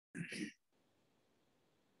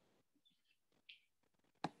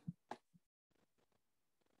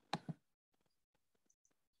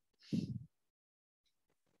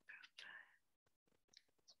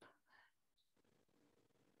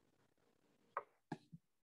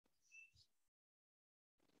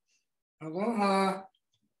Aloha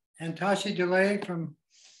and Tashi Delay from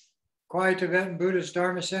Kauai Tibetan Buddhist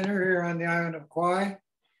Dharma Center here on the island of Kauai.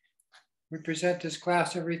 We present this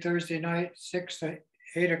class every Thursday night, 6 to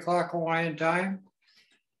 8 o'clock Hawaiian time.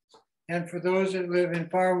 And for those that live in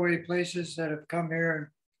faraway places that have come here and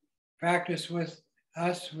practice with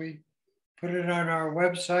us, we put it on our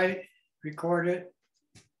website, record it,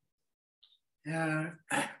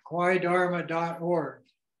 kauaidharma.org.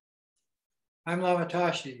 I'm Lama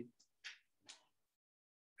Tashi.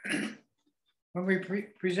 When we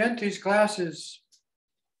present these classes,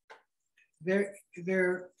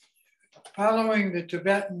 they're following the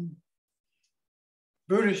Tibetan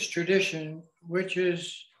Buddhist tradition, which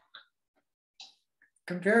is,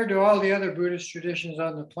 compared to all the other Buddhist traditions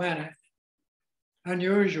on the planet,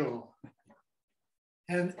 unusual.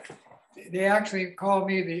 And they actually call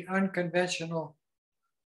me the unconventional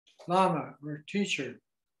Lama or teacher.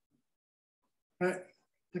 But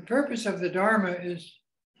the purpose of the Dharma is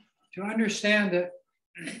to understand that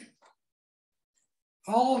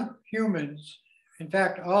all humans, in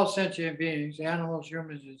fact, all sentient beings, animals,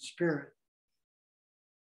 humans, and spirit,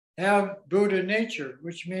 have Buddha nature,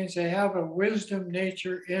 which means they have a wisdom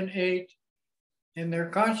nature innate in their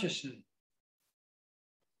consciousness.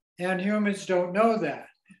 And humans don't know that.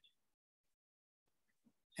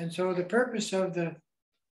 And so the purpose of the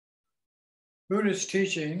Buddhist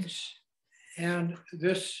teachings and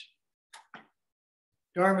this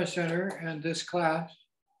Dharma Center and this class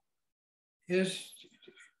is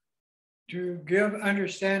to give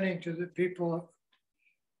understanding to the people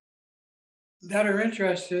that are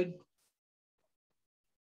interested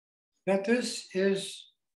that this is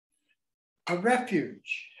a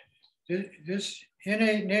refuge. This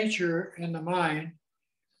innate nature in the mind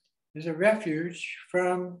is a refuge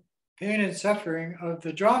from pain and suffering of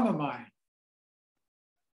the drama mind.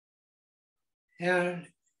 And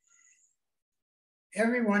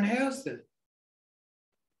everyone has this.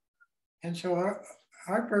 And so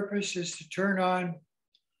our purpose is to turn on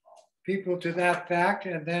people to that fact,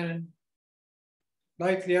 and then,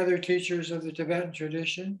 like the other teachers of the Tibetan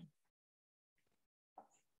tradition,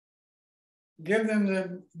 give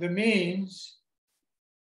them the means,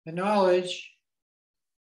 the knowledge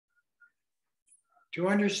to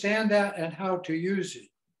understand that and how to use it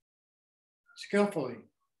skillfully.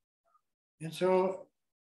 And so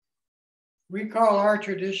we call our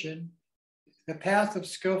tradition the path of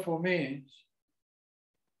skillful means,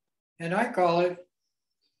 and I call it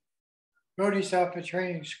Bodhisattva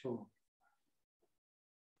Training School.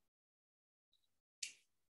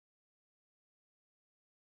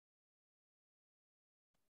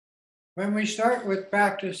 When we start with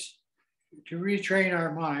practice to retrain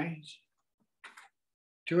our minds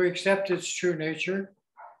to accept its true nature,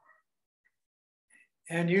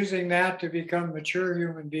 and using that to become mature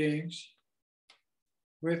human beings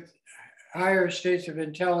with higher states of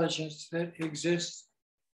intelligence that exist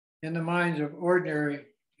in the minds of ordinary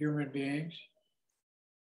human beings,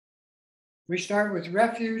 we start with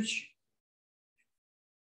refuge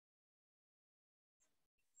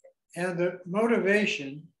and the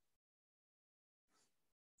motivation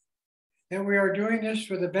that we are doing this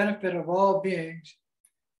for the benefit of all beings,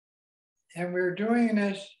 and we're doing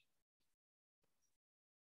this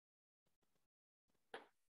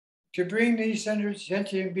to bring these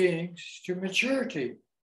sentient beings to maturity,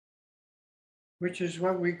 which is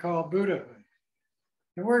what we call Buddhahood.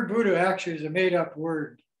 The word Buddha actually is a made-up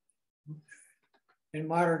word in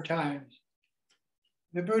modern times.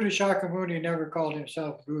 The Buddha Shakyamuni never called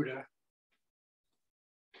himself Buddha.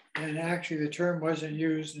 And actually the term wasn't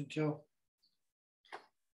used until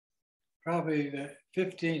probably the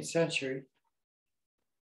 15th century.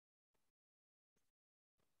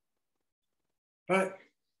 But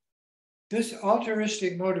this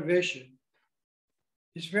altruistic motivation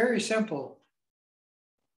is very simple.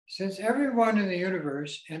 Since everyone in the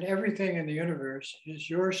universe and everything in the universe is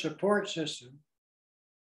your support system,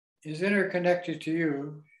 is interconnected to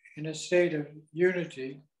you in a state of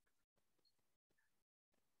unity,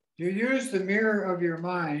 you use the mirror of your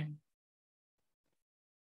mind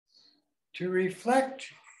to reflect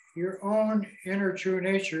your own inner true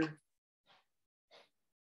nature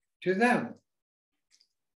to them.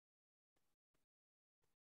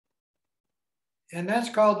 And that's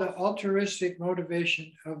called the altruistic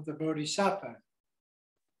motivation of the Bodhisattva,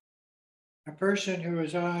 a person who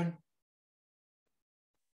is on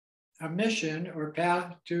a mission or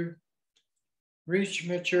path to reach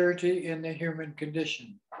maturity in the human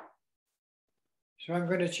condition. So I'm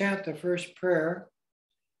going to chant the first prayer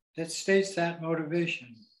that states that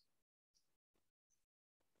motivation.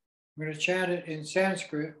 I'm going to chant it in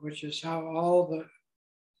Sanskrit, which is how all the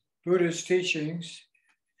Buddha's teachings,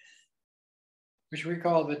 which we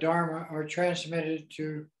call the Dharma, are transmitted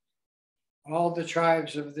to all the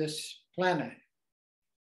tribes of this planet.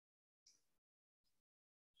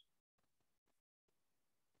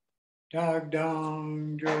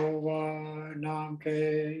 Dagdang Jowa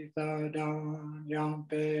Namke Thadang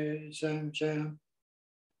Yampe Semchem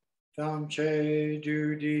Thamche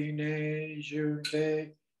Dudine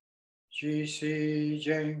Junte Jisi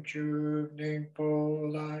Jengchu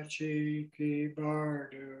Ningpo Lachi Ki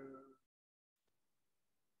Bardu.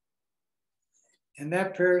 And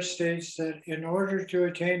that prayer states that in order to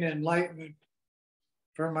attain enlightenment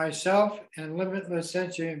for myself and limitless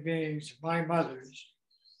sentient beings, my mothers,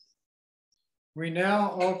 we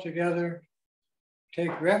now altogether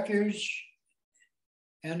take refuge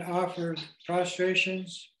and offer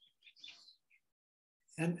prostrations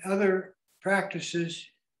and other practices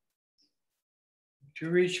to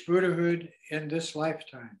reach Buddhahood in this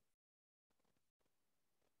lifetime.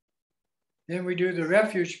 Then we do the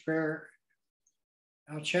refuge prayer.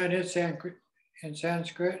 I'll chant it in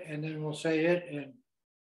Sanskrit, and then we'll say it in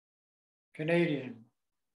Canadian.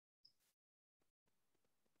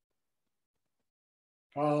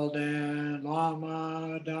 Palden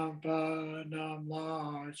Lama Dampa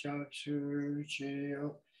Namla Chapsu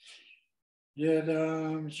Chio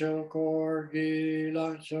Yedam Chokorgi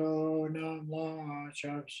Lacho Namla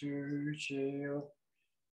Chapsu Chio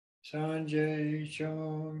Sanjay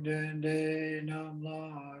Chong Dende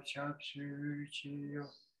Namla Chapsu Chio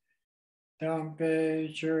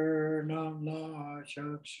Dampe Chur Namla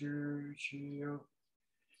Chapsu Chio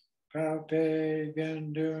Kaupe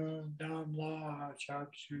Gendum Namla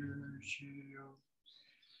Chapsu Chio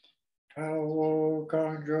Kawo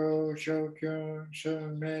Kandro Shokyung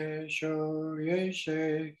Sume Sho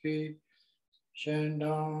Yesheki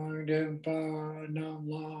Shendong Dimpa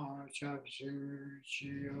Namla Chapsu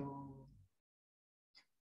Chio.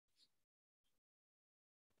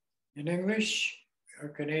 In English or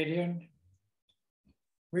Canadian,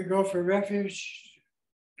 we go for refuge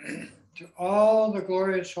to all the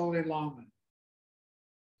glorious holy Lama.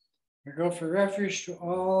 We go for refuge to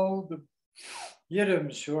all the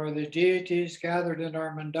Yidams, who are the deities gathered in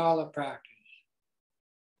our mandala practice.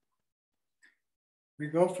 We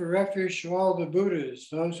go for refuge to all the Buddhas,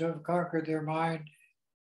 those who have conquered their mind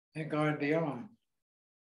and gone beyond.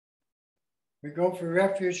 We go for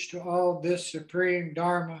refuge to all this supreme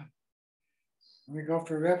Dharma. We go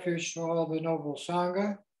for refuge to all the noble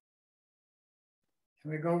Sangha.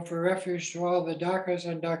 And we go for refuge to all the Dakas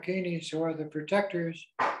and Dakinis, who are the protectors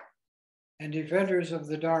and defenders of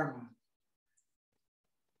the Dharma.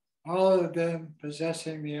 All of them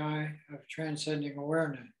possessing the eye of transcending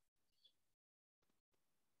awareness.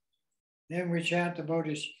 Then we chant the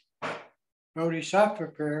Bodhisattva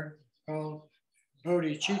prayer called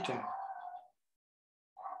Bodhicitta.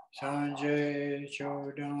 Sanjay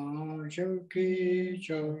Chodam Choki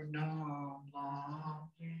Chodam Lam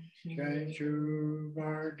Chanchu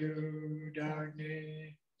Bardu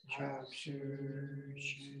Dagni Chapsu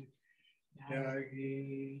Shi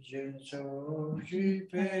Dagi Jinso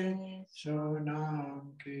Jipe Sonam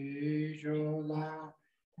Ki Jola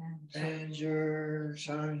Panjur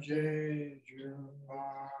Sanjay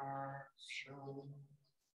Jumar Shom.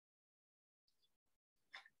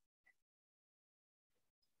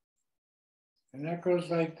 And that goes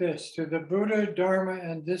like this. To the Buddha, Dharma,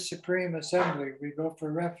 and this Supreme Assembly, we go for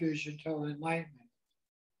refuge until enlightenment.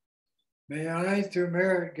 May I, through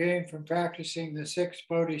merit gained from practicing the 6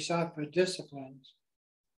 Bodhisattva disciplines,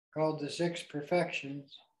 called the 6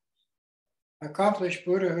 perfections, accomplish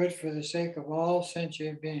Buddhahood for the sake of all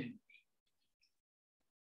sentient beings.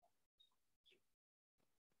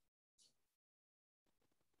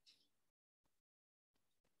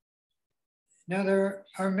 Now, there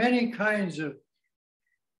are many kinds of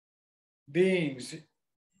beings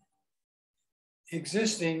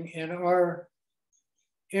existing in our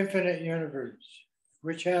infinite universe,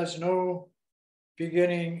 which has no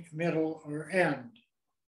beginning, middle, or end.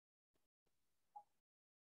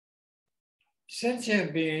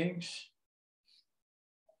 Sentient beings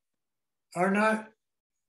are not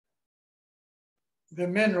the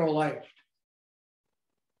mineral life.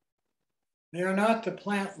 They are not the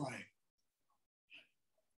plant life.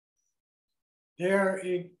 They are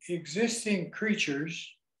existing creatures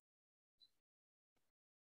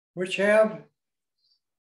which have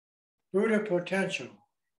Buddha potential.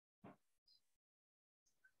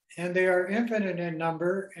 And they are infinite in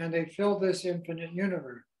number, and they fill this infinite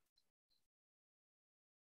universe.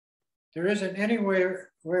 There isn't anywhere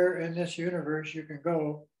where in this universe you can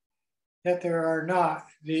go that there are not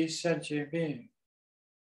these sentient beings.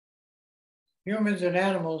 humans and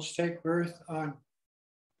animals take birth on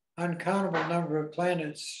uncountable number of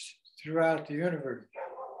planets throughout the universe.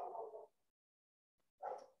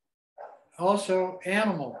 Also,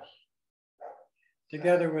 animals,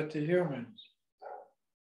 together with the humans,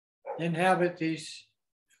 inhabit these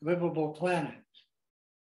livable planets.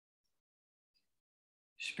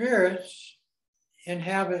 Spirits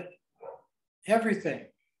inhabit everything.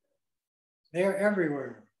 They're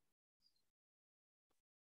everywhere.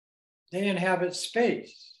 They inhabit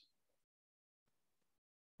space,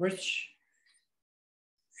 which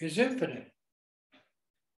is infinite.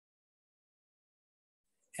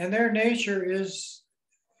 And their nature is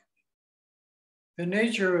the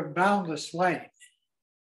nature of boundless light.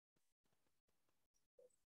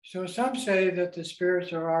 So some say that the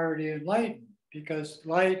spirits are already enlightened because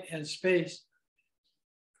light and space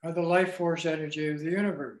are the life force energy of the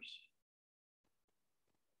universe.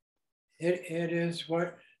 It is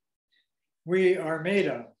what we are made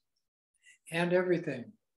of and everything.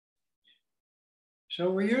 So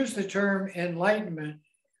we use the term enlightenment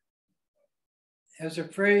as a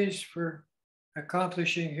phrase for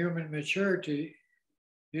accomplishing human maturity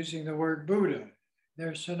using the word Buddha.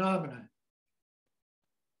 They're synonymous.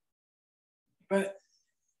 But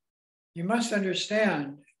you must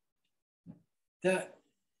understand that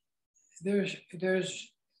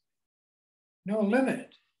there's no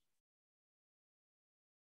limit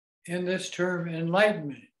in this term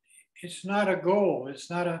enlightenment. It's not a goal. It's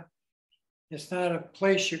not a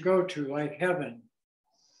place you go to like heaven.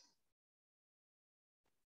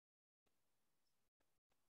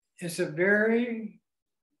 It's a very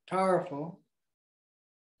powerful,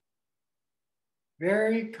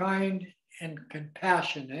 very kind and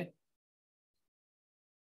compassionate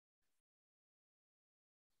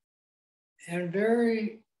and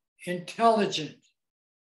very intelligent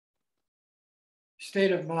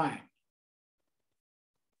state of mind.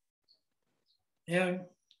 And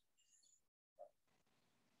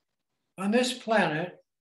on this planet,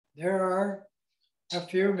 there are a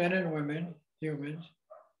few men and women, humans,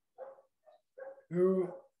 who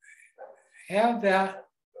have that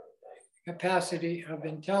capacity of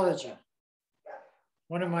intelligence.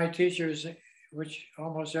 One of my teachers, which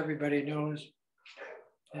almost everybody knows,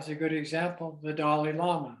 is a good example, the Dalai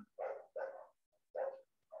Lama.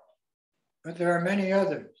 But there are many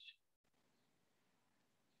others.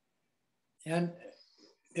 And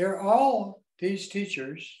they're all, these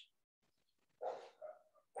teachers,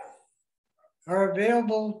 are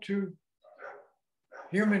available to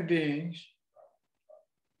human beings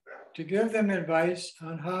to give them advice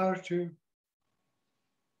on how to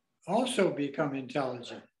also become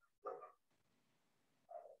intelligent.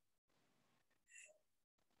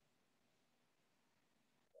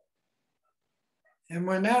 And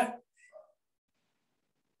when that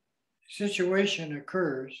situation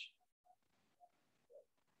occurs,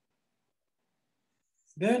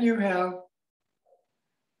 then you have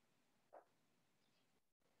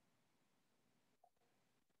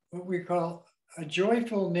what we call a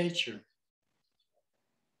joyful nature.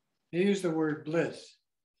 They use the word bliss.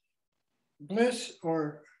 Bliss,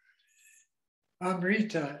 or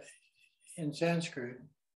amrita in Sanskrit,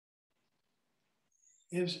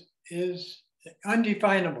 is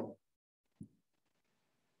undefinable.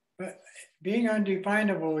 But being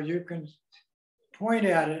undefinable, you can point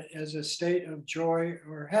at it as a state of joy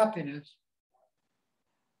or happiness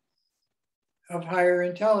of higher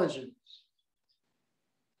intelligence.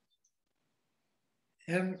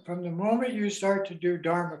 And from the moment you start to do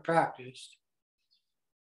Dharma practice,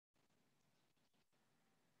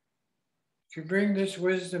 to bring this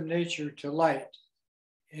wisdom nature to light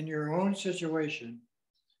in your own situation,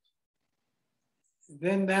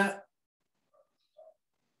 then that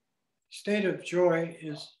state of joy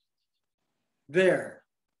is there.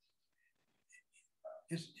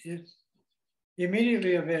 It's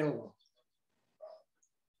immediately available.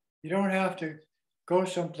 You don't have to go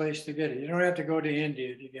someplace to get it. You don't have to go to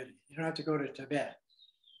India to get it. You don't have to go to Tibet.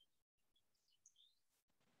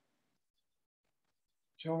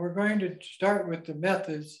 So we're going to start with the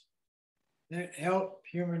methods that help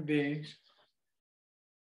human beings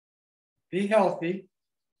be healthy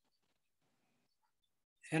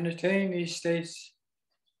and attain these states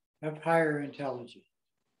of higher intelligence,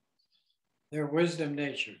 their wisdom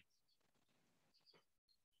nature.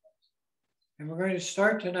 And we're going to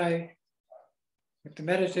start tonight with the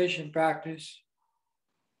meditation practice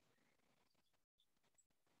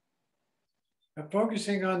of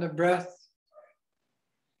focusing on the breath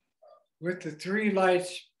with the 3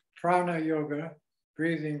 lights prana yoga,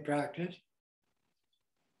 breathing practice,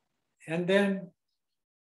 and then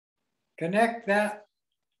connect that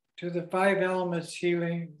to the 5 elements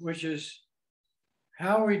healing, which is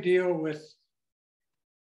how we deal with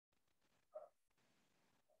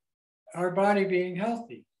our body being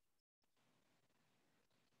healthy.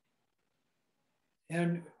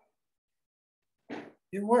 And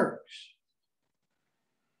it works.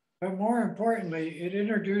 But more importantly, it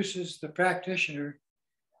introduces the practitioner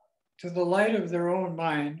to the light of their own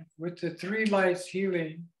mind with the 3 lights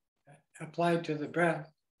healing applied to the breath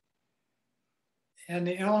and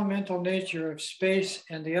the elemental nature of space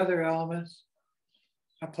and the other elements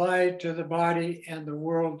applied to the body and the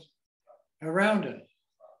world around us.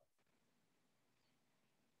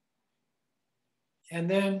 And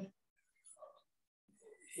then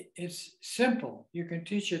it's simple. You can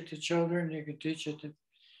teach it to children, you can teach it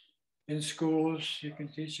in schools, you can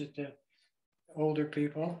teach it to older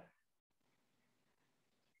people.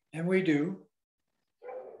 And we do.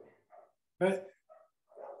 But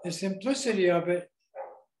the simplicity of it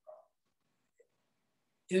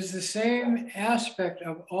is the same aspect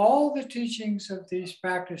of all the teachings of these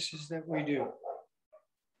practices that we do.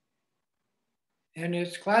 And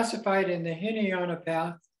it's classified in the Hinayana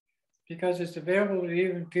path because it's available to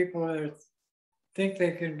even people that think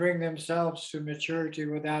they can bring themselves to maturity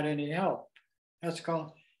without any help. That's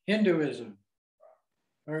called Hinduism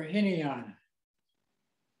or Hinayana.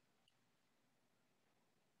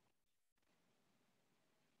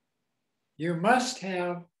 You must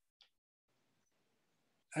have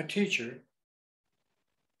a teacher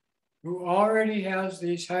who already has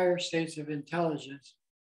these higher states of intelligence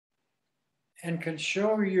and can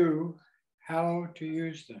show you how to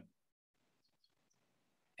use them.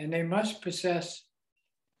 And they must possess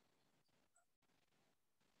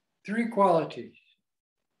 3 qualities.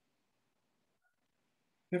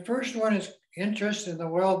 The first one is interest in the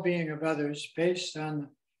well-being of others based on the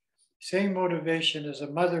same motivation as a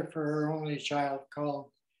mother for her only child, called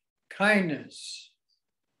kindness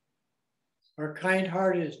or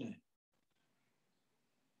kind-heartedness.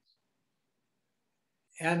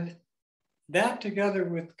 And that together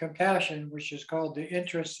with compassion, which is called the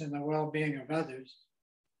interest in the well-being of others,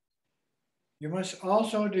 you must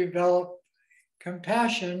also develop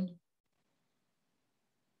compassion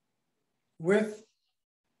with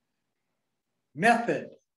method.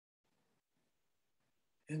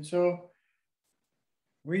 And so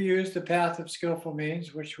we use the path of skillful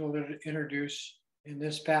means, which we'll introduce in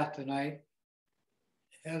this path tonight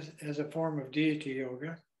as a form of deity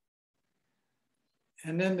yoga.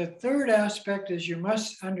 And then the third aspect is you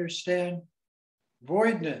must understand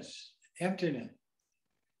voidness, emptiness,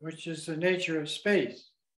 which is the nature of space,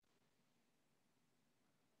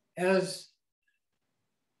 as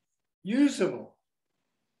usable,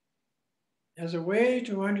 as a way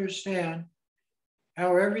to understand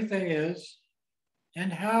how everything is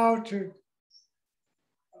and how to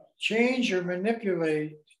change or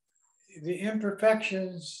manipulate the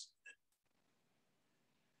imperfections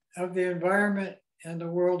of the environment and the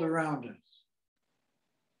world around us.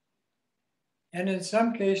 And in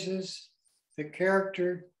some cases, the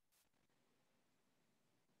character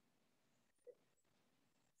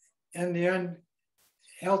and the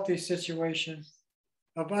unhealthy situation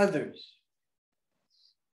of others.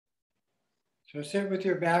 So sit with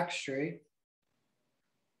your back straight,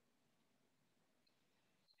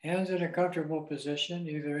 hands in a comfortable position,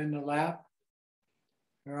 either in the lap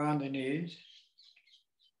or on the knees.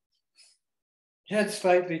 Head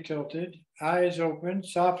slightly tilted, eyes open,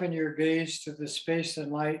 soften your gaze to the space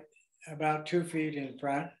and light about 2 feet in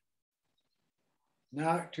front,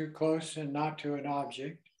 not too close and not to an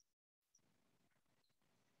object.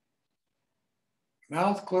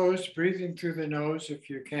 Mouth closed, breathing through the nose if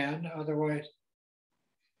you can, otherwise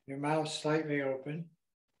your mouth slightly open.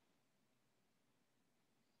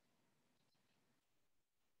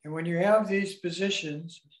 And when you have these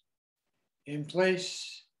positions in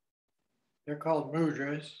place, they're called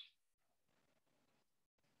mudras,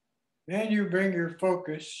 then you bring your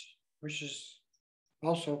focus, which is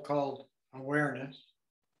also called awareness,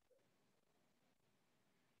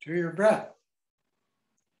 to your breath.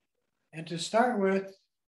 And to start with,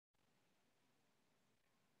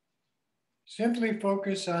 simply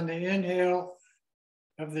focus on the inhale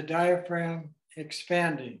of the diaphragm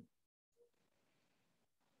expanding.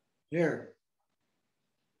 Here.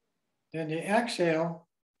 Then the exhale,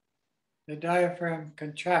 the diaphragm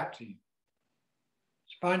contracting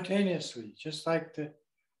spontaneously, just like the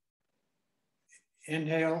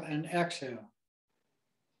inhale and exhale.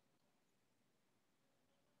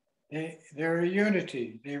 They're a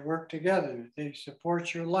unity. They work together. They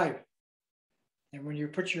support your life. And when you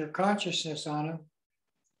put your consciousness on them,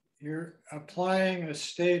 you're applying a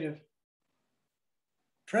state of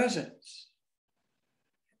presence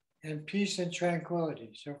and peace and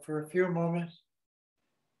tranquility. So for a few moments,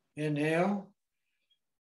 inhale,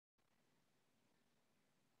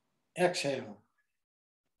 exhale.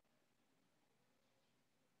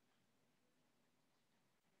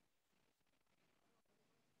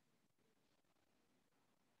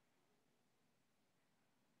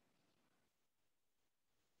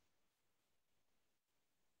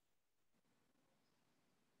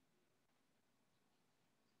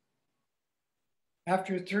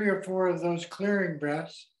 After 3 or 4 of those clearing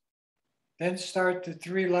breaths, then start the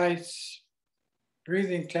 3 lights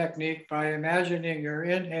breathing technique by imagining your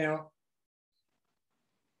inhale,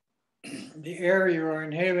 the air you are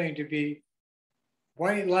inhaling to be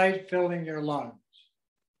white light filling your lungs,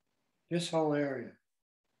 this whole area.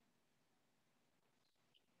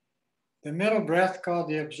 The middle breath, called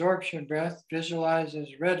the absorption breath,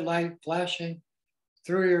 visualizes red light flashing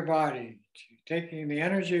through your body, taking the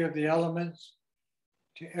energy of the elements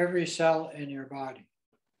to every cell in your body.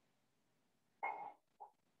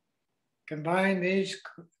 Combine these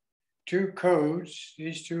 2 codes,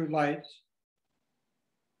 these 2 lights,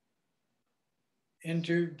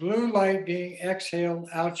 into blue light being exhaled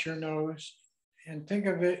out your nose, and think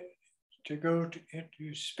of it to go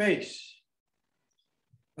into space,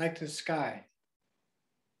 like the sky.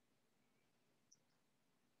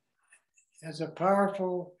 As a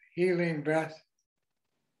powerful healing breath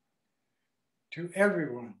to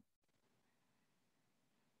everyone.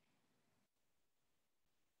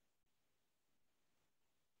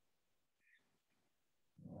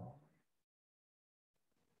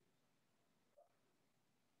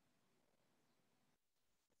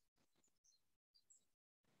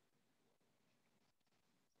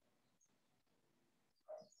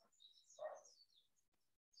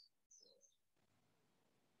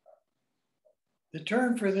 The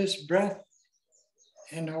term for this breath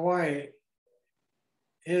in Hawaii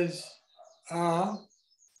is aloha.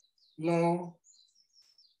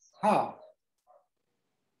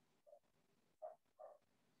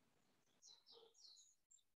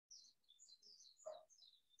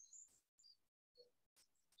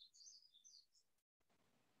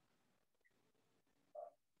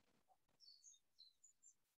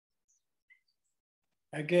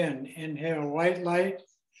 Again, inhale white light,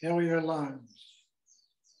 fill your lungs.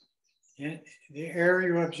 The air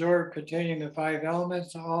you absorb containing the 5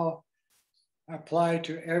 elements all apply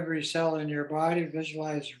to every cell in your body.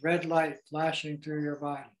 Visualize red light flashing through your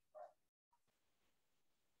body.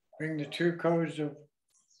 Bring the 2 codes of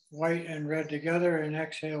white and red together and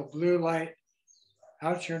exhale blue light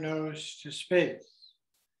out your nose to space.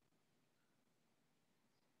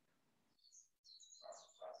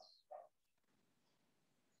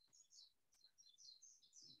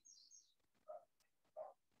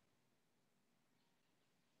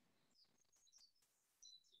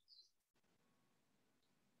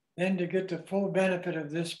 Then, to get the full benefit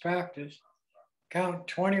of this practice, count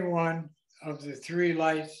 21 of the 3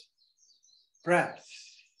 lights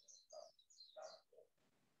breaths.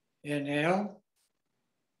 Inhale.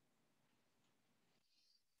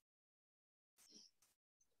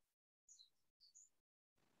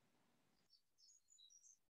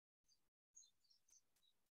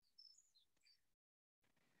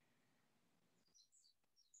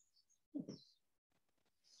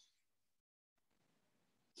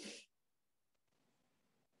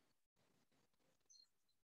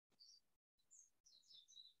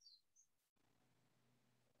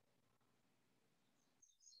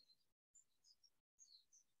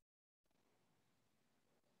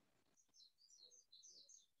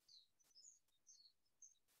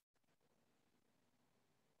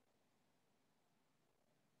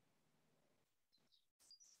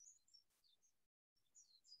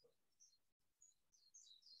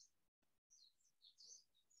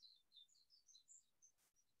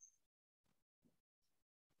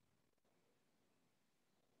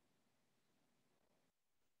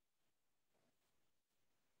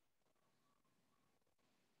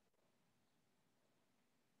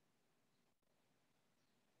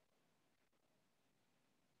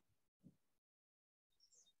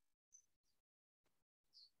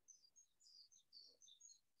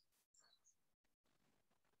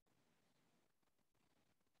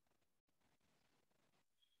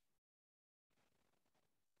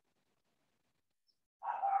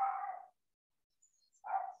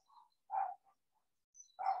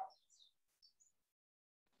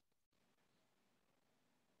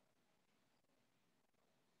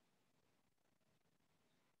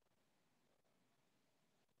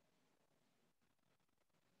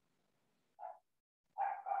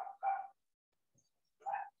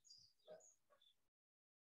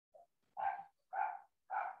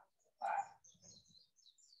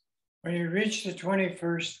 When you reach the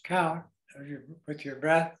 21st count with your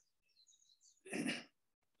breath,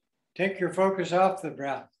 take your focus off the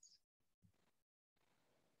breath.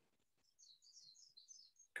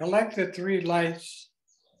 Collect the three lights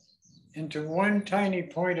into one tiny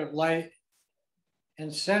point of light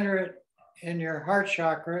and center it in your heart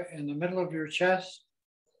chakra in the middle of your chest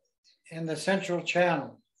in the central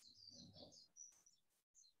channel.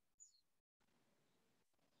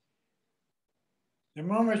 The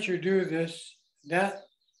moment you do this, that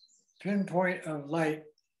pinpoint of light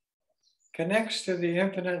connects to the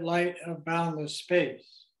infinite light of boundless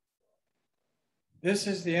space. This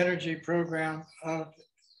is the energy program of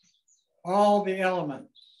all the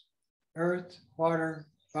elements: earth, water,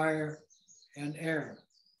 fire, and air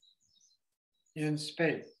in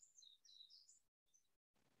space.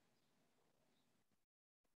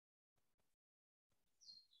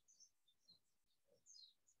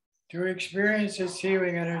 To experience its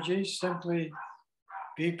healing energy, simply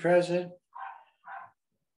be present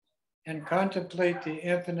and contemplate the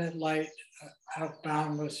infinite light of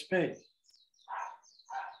boundless space.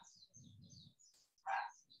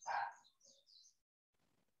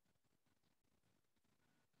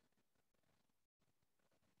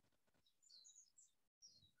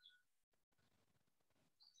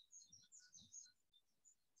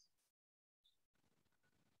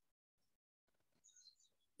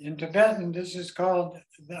 In Tibetan, this is called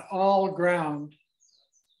the all ground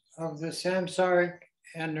of the samsaric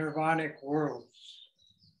and nirvanic worlds.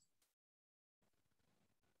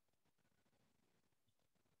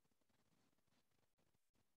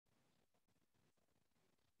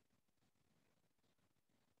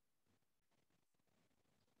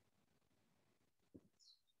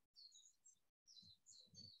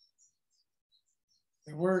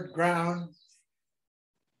 The word ground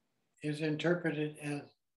is interpreted as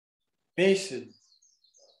basis,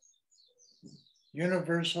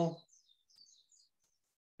 universal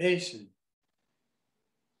basis.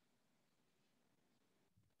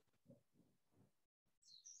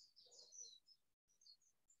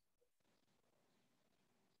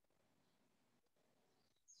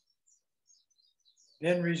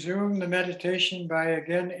 Then resume the meditation by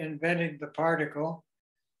again inventing the particle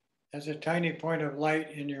as a tiny point of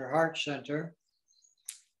light in your heart center,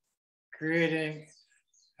 creating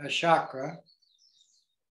a chakra,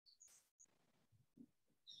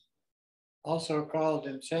 also called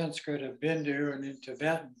in Sanskrit a bindu and in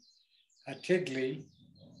Tibetan a tigli,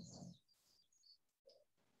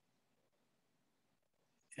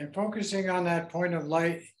 and focusing on that point of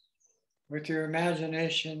light with your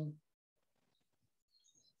imagination,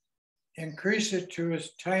 increase it to a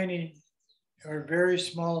tiny or very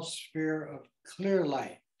small sphere of clear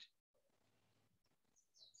light.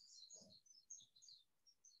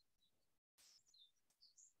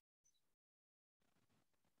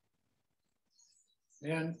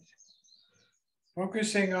 Then,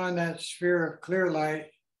 focusing on that sphere of clear light,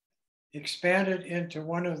 expand it into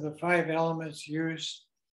one of the 5 elements used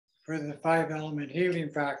for the 5-element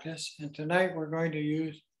healing practice. And tonight we're going to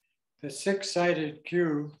use the 6-sided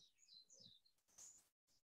cube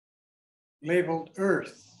labeled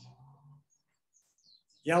Earth,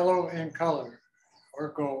 yellow in color or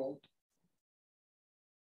gold.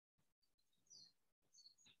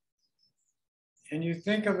 And you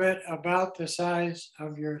think of it about the size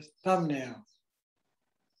of your thumbnail.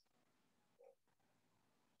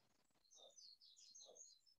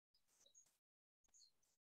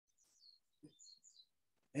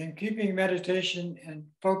 And keeping meditation and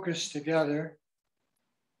focus together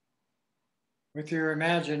with your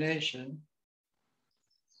imagination,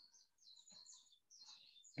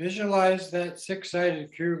 visualize that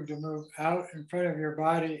 6-sided cube to move out in front of your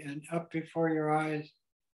body and up before your eyes,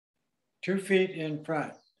 2 feet in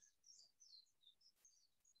front.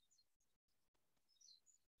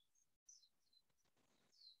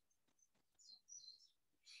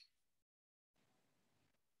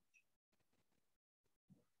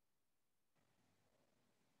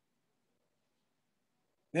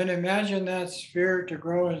 Then imagine that sphere to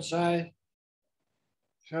grow in size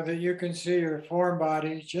so that you can see your form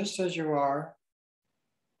body just as you are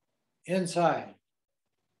inside.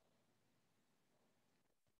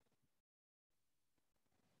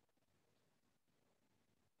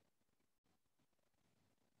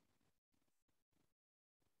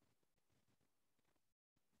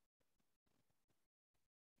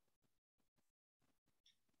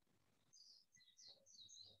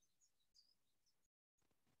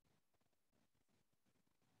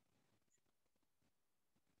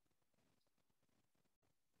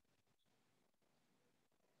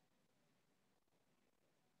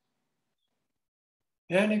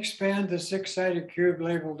 Then expand the six-sided cube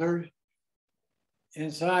labeled Earth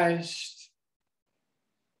in size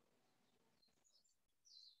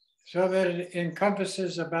so that it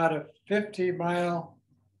encompasses about a 50-mile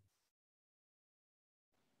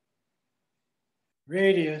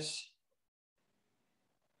radius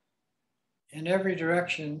in every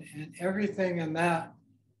direction, and everything in that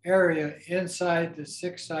area inside the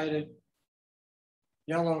six-sided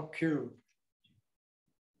yellow cube.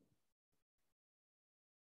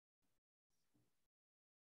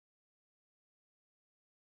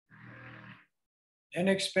 And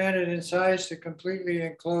expand it in size to completely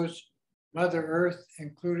enclose Mother Earth,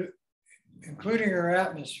 including her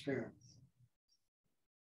atmosphere.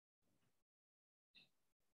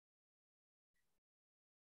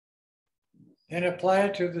 Then apply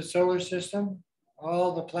it to the solar system,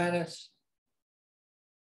 all the planets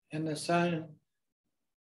and the sun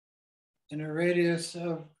in a radius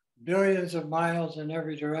of billions of miles in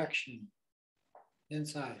every direction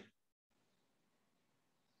inside.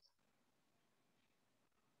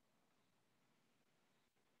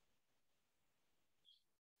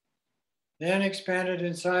 Then expand it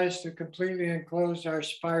in size to completely enclose our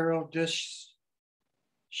spiral disc-shaped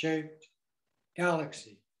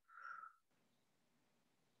galaxy.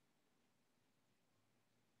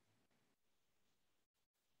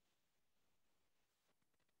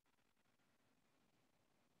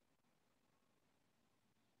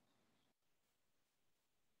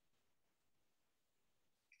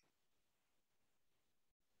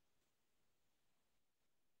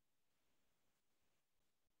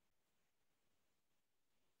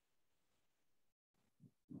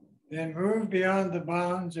 Then move beyond the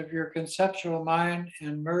bounds of your conceptual mind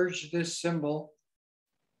and merge this symbol,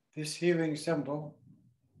 this healing symbol,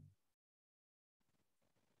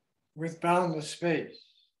 with boundless space.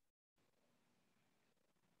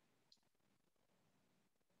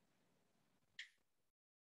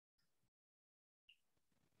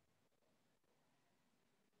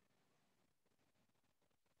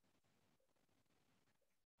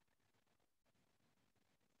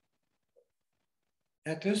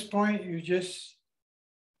 At this point, you just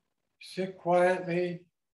sit quietly,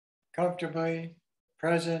 comfortably,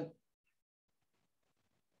 present,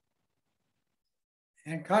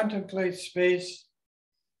 and contemplate space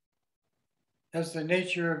as the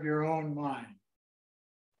nature of your own mind.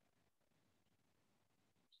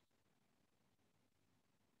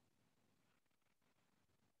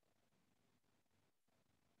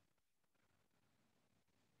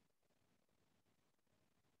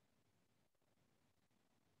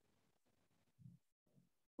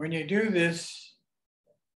 When you do this,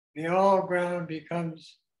 the all ground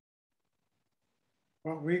becomes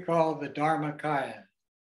what we call the Dharmakaya.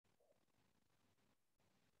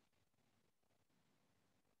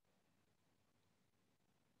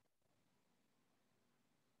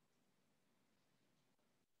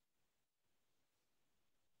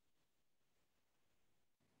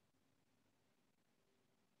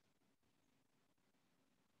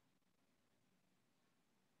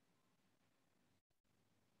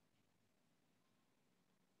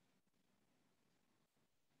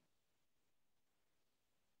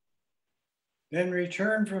 Then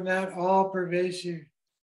return from that all-pervasive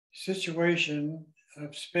situation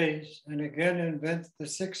of space and again invent the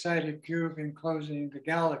six-sided cube enclosing the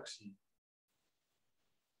galaxy.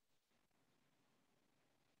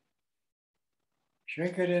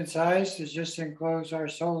 Shrink it in size to just enclose our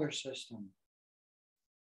solar system.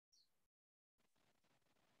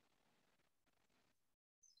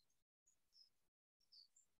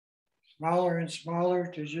 Smaller and smaller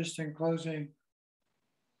to just enclosing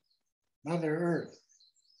Mother Earth.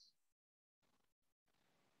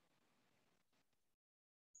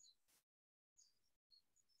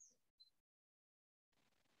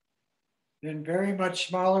 Then very much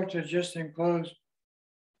smaller to just enclose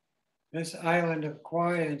this island of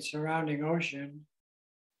Kauai and surrounding ocean,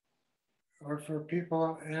 or for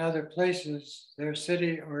people in other places, their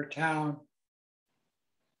city or town,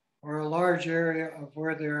 or a large area of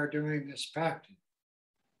where they are doing this practice.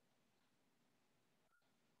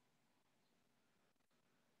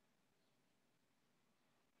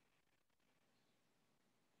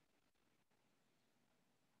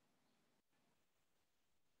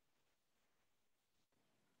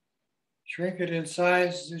 Shrink it in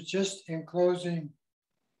size to just enclosing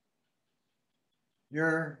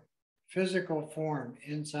your physical form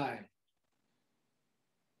inside,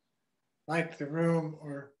 like the room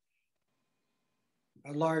or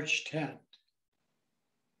a large tent.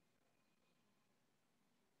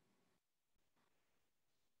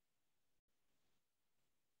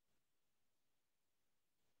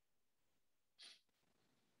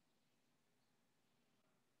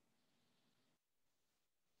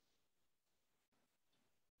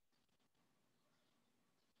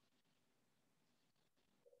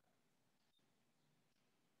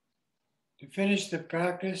 To finish the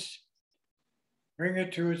practice, bring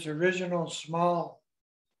it to its original small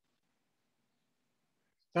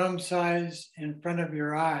thumb size in front of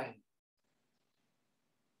your eye.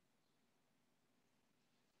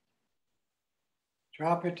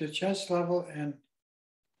 Drop it to chest level and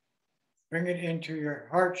bring it into your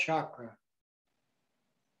heart chakra.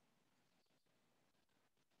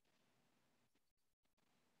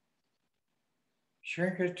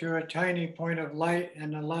 Shrink it to a tiny point of light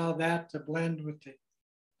and allow that to blend with the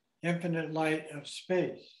infinite light of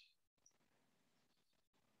space.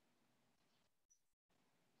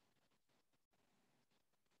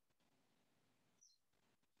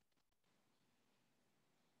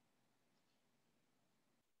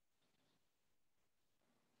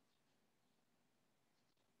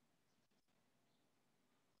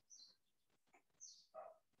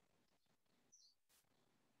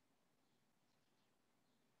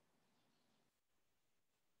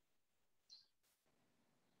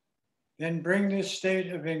 Then bring this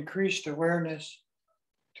state of increased awareness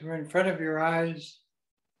to in front of your eyes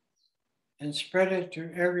and spread it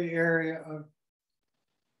to every area of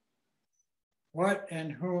what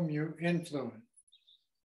and whom you influence.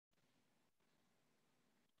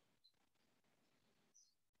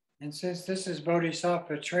 And since this is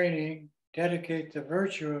Bodhisattva training, dedicate the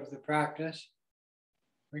virtue of the practice,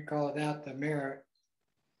 we call that the merit,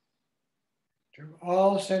 to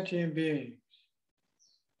all sentient beings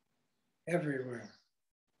everywhere.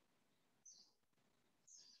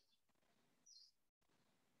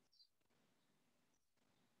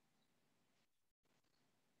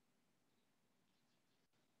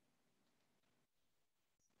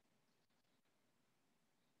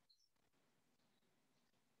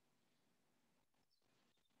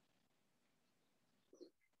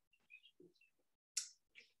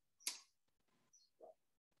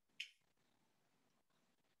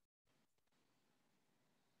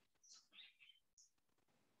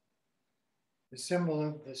 The symbol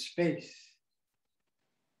of the space,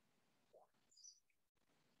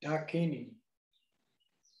 Dakini.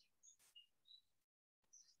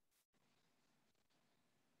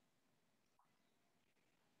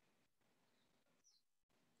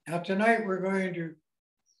 Now tonight we're going to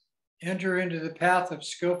enter into the path of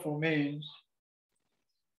skillful means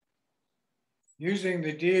using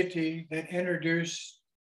the deity that introduced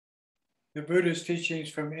the Buddhist teachings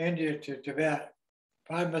from India to Tibet,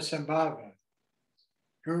 Padmasambhava,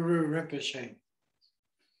 Guru Rinpoche,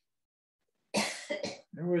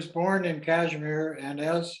 who was born in Kashmir and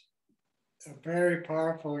as a very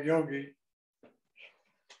powerful yogi,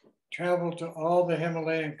 traveled to all the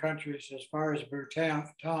Himalayan countries as far as Bhutan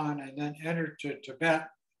and then entered to Tibet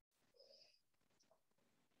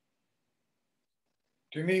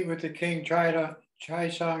to meet with the king Chaisang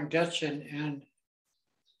Dechen and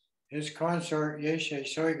his consort Yeshe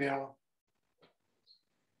Sogyal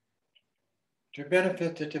to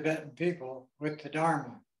benefit the Tibetan people with the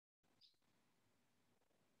Dharma.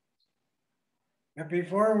 But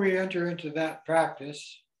before we enter into that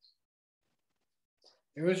practice,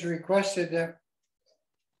 it was requested that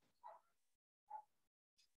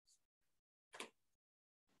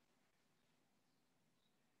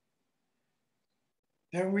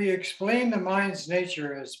we explain the mind's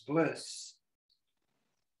nature as bliss.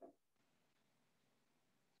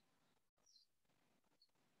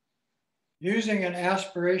 Using an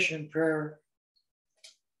aspiration prayer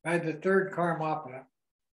by the third Karmapa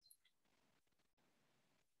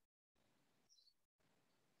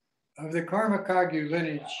of the Karmakagyu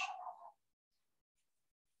lineage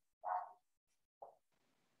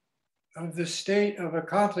of the state of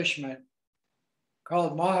accomplishment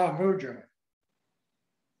called Mahamudra.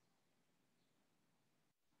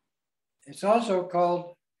 It's also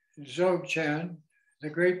called Dzogchen, the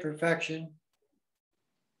great perfection,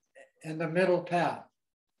 and the middle path.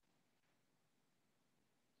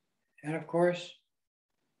 And of course,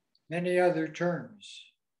 many other terms.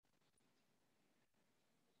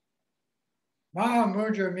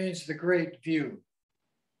 Mahamudra means the great view.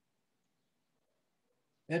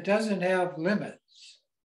 It doesn't have limits.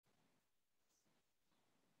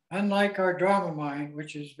 Unlike our drama mind,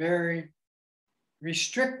 which is very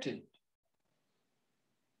restricted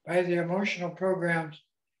by the emotional programs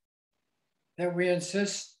that we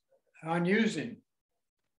insist on using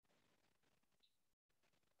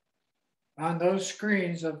on those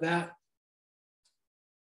screens of that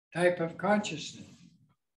type of consciousness.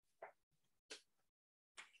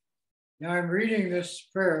 Now I'm reading this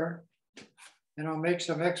prayer and I'll make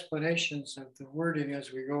some explanations of the wording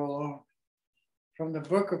as we go along from the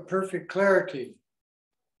Book of Perfect Clarity,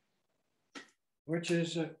 which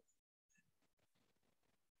is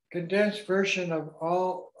condensed version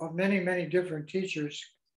of many different teachers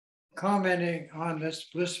commenting on this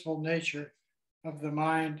blissful nature of the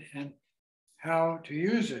mind and how to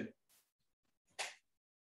use it.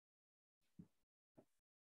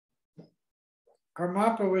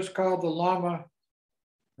 Karmapa was called the Lama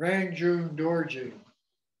Rangjung Dorje.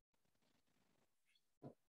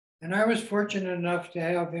 And I was fortunate enough to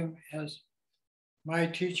have him as my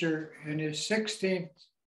teacher in his 16th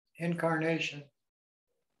incarnation.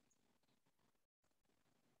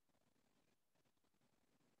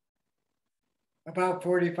 About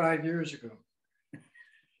 45 years ago.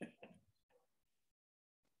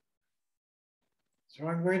 So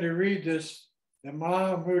I'm going to read this, the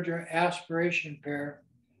Mahamudra aspiration pair,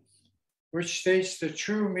 which states the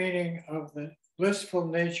true meaning of the blissful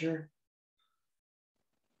nature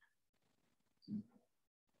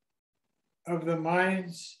of the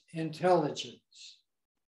mind's intelligence.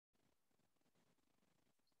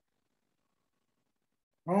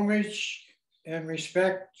 Homage and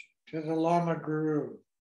respect to the Lama Guru.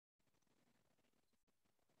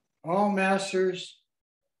 All masters,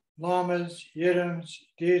 lamas, yidams,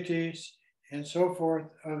 deities, and so forth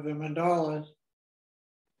of the mandalas,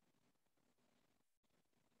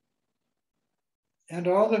 and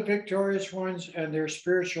all the victorious ones and their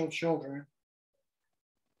spiritual children,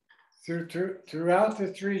 throughout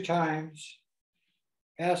the 3 times,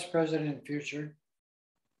 past, present, and future,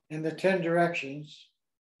 in the 10 directions,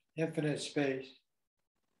 infinite space,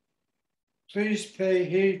 please pay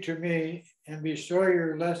heed to me and bestow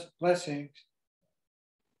your blessings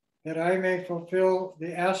that I may fulfill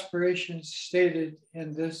the aspirations stated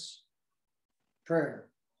in this prayer.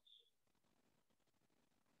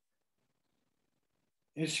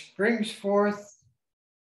 It springs forth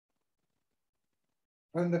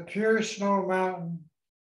from the pure snow mountain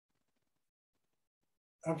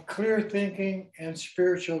of clear thinking and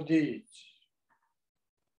spiritual deeds,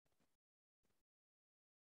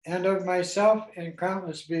 and of myself and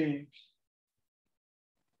countless beings.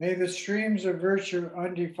 May the streams of virtue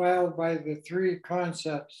undefiled by the 3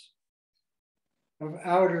 concepts of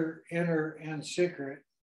outer, inner, and secret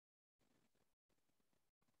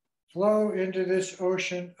flow into this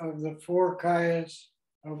ocean of the 4 kayas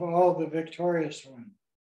of all the victorious ones.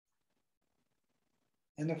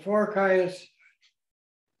 And the 4 kayas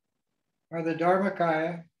are the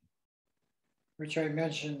Dharmakaya, which I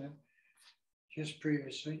mentioned just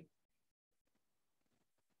previously,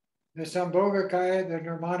 the Sambhogakaya, the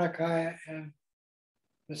Nirmanakaya, and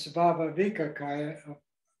the Svabhavikakaya,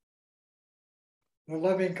 the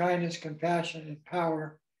loving kindness, compassion, and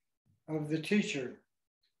power of the teacher.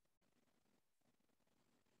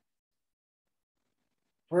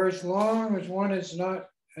 For as long as one has not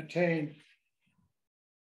attained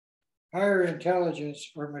higher intelligence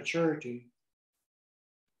or maturity,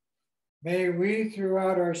 may we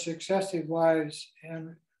throughout our successive lives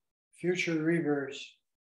and future rebirths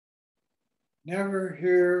never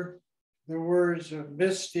hear the words of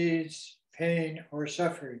misdeeds, pain, or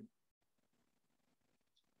suffering,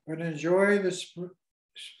 but enjoy the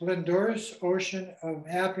splendorous ocean of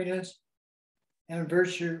happiness and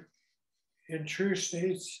virtue in true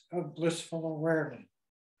states of blissful awareness.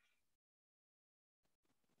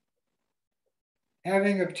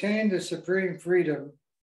 Having obtained the supreme freedom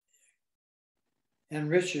and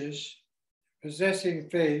riches, possessing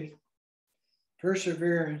faith,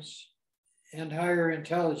 perseverance, and higher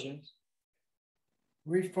intelligence,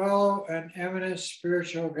 we follow an eminent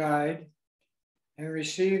spiritual guide and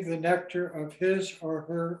receive the nectar of his or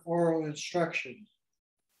her oral instructions,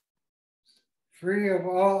 free of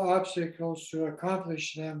all obstacles to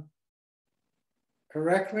accomplish them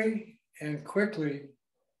correctly and quickly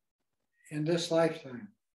in this lifetime.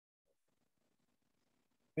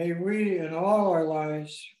 May we in all our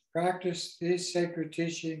lives practice these sacred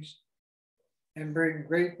teachings and bring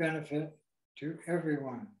great benefit to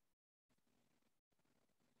everyone.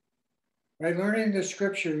 By learning the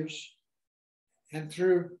scriptures and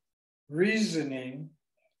through reasoning,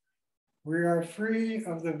 we are free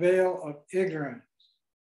of the veil of ignorance,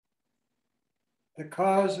 the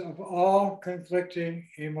cause of all conflicting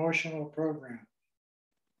emotional programs.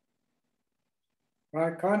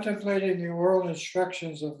 By contemplating the oral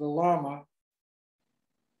instructions of the Lama,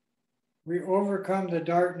 we overcome the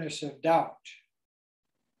darkness of doubt.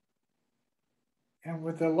 And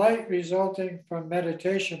with the light resulting from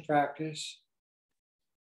meditation practice,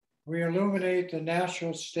 we illuminate the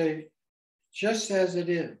natural state just as it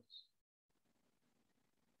is.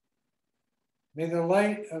 May the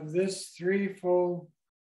light of this 3-fold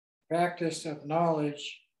practice of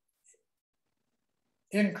knowledge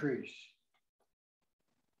increase.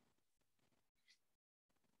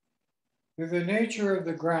 Through the nature of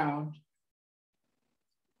the ground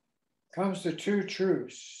comes the two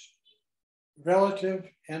truths, relative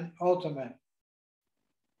and ultimate,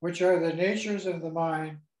 which are the natures of the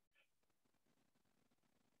mind,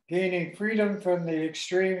 gaining freedom from the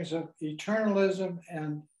extremes of eternalism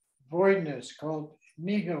and voidness called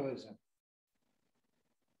nihilism.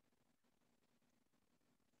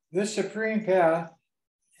 This supreme path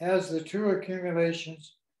has the two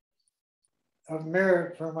accumulations of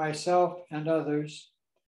merit for myself and others,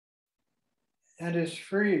 and is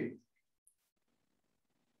free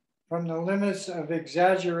from the limits of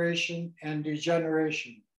exaggeration and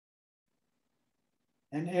degeneration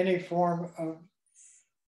and any form of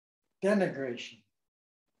denigration.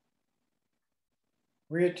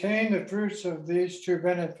 We attain the fruits of these two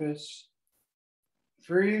benefits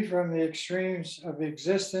free from the extremes of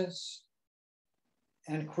existence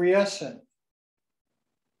and quiescent,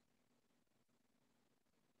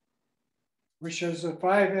 which is the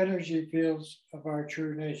five energy fields of our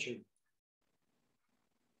true nature.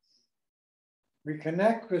 We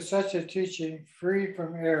connect with such a teaching free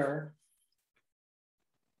from error,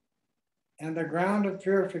 and the ground of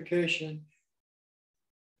purification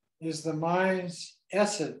is the mind's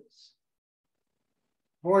essence,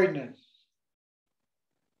 voidness.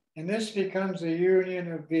 And this becomes a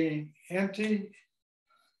union of being empty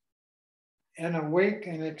and awake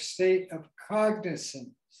in a state of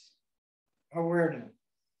cognizance, awareness.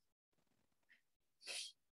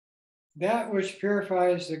 That which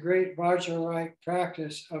purifies the great Vajra-like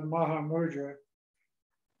practice of Mahamudra,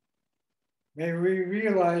 may we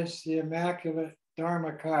realize the immaculate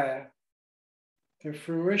Dharmakaya, the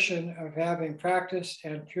fruition of having practiced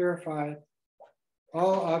and purified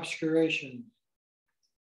all obscurations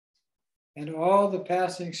and all the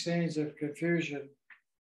passing stains of confusion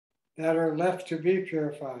that are left to be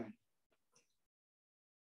purified.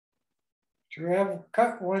 To have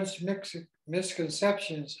cut one's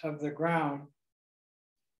misconceptions of the ground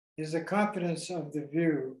is the confidence of the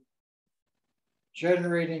view,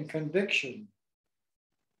 generating conviction.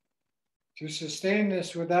 To sustain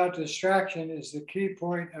this without distraction is the key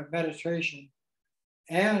point of meditation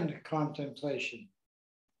and contemplation.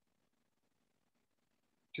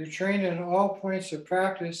 To train in all points of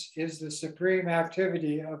practice is the supreme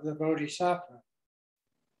activity of the Bodhisattva.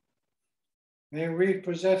 May we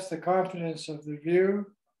possess the confidence of the view,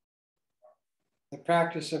 the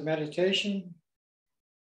practice of meditation,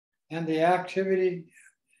 and the activity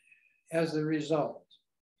as the result,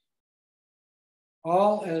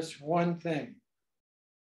 all as one thing.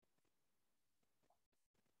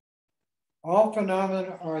 All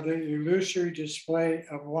phenomena are the illusory display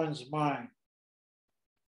of one's mind.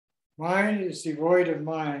 Mind is devoid of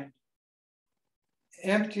mind,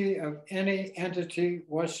 empty of any entity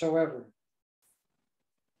whatsoever.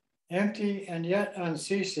 Empty and yet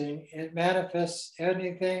unceasing, it manifests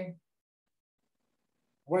anything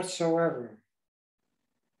whatsoever.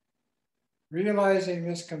 Realizing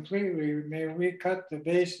this completely, may we cut the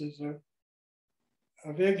bases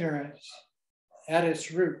of ignorance at its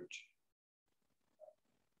root.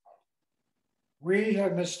 We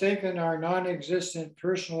have mistaken our non-existent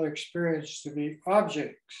personal experience to be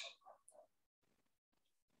objects.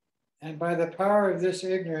 And by the power of this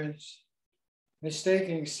ignorance,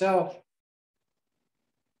 mistaking self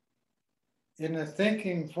in a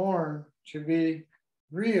thinking form to be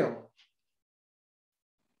real,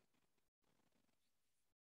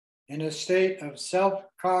 in a state of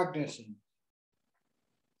self-cognizance.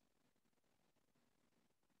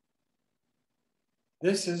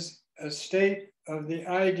 This is a state of the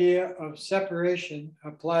idea of separation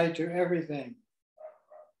applied to everything,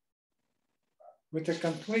 with a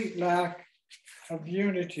complete lack of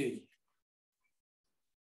unity.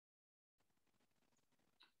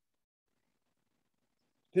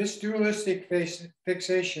 This dualistic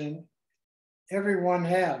fixation everyone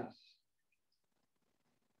has,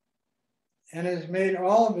 and has made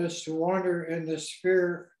all of us to wander in the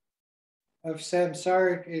sphere of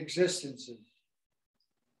samsaric existences,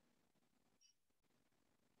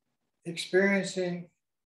 experiencing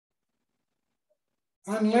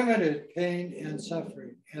unlimited pain and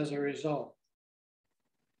suffering as a result.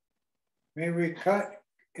 May we cut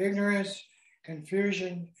ignorance,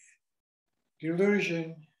 confusion,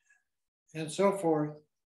 delusion, and so forth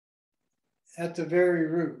at the very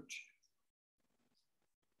root.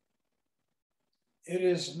 It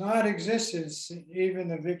is not existence, even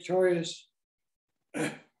the victorious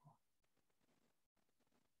do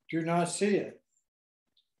not see it.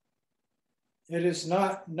 It is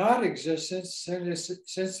not existence,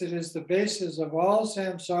 since it is the basis of all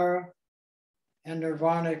samsara and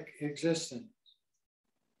nirvanic existence.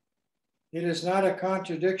 It is not a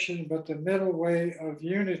contradiction, but the middle way of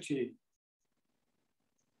unity,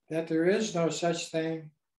 that there is no such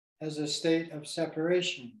thing as a state of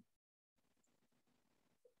separation.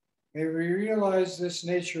 May we realize this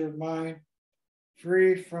nature of mind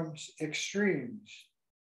free from extremes.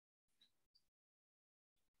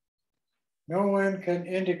 No one can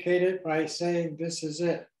indicate it by saying this is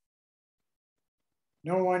it.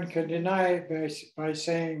 No one can deny it by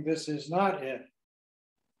saying this is not it.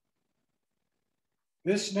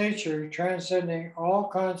 This nature, transcending all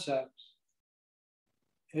concepts,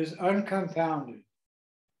 is uncompounded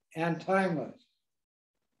and timeless.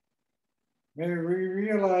 May we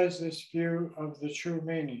realize this view of the true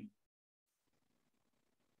meaning.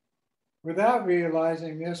 Without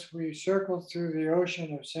realizing this, we circle through the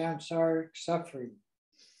ocean of samsaric suffering.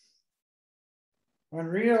 When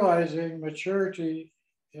realizing maturity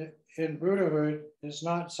in Buddhahood is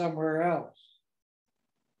not somewhere else,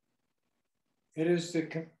 it is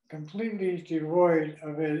completely devoid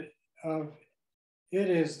of it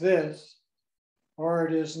is this or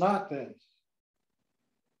it is not this.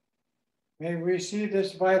 May we see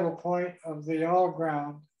this vital point of the all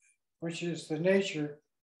ground, which is the nature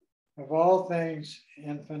of all things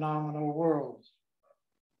in phenomenal worlds.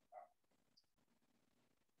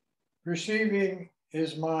 Perceiving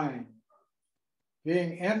is mine.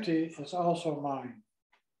 Being empty is also mine.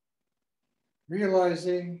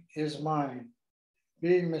 Realizing is mine.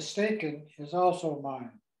 Being mistaken is also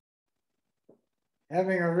mine.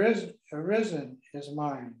 Having arisen is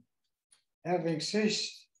mine. Having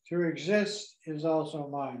ceased to exist is also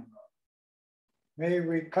mine. May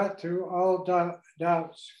we cut through all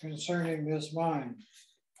doubts concerning this mind.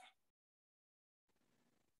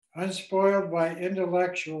 Unspoiled by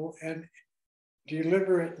intellectual and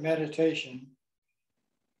deliberate meditation,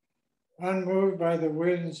 unmoved by the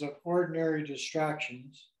winds of ordinary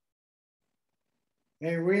distractions,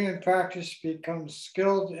 may we in practice become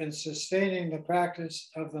skilled in sustaining the practice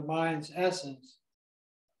of the mind's essence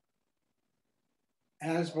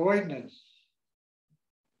as voidness.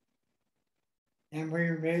 And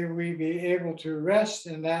may we be able to rest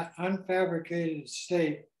in that unfabricated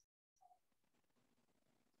state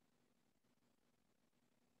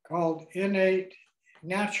called innate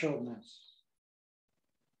naturalness,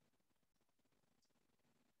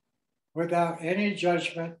 without any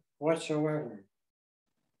judgment whatsoever.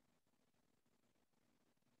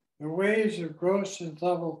 The waves of gross and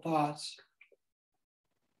level thoughts,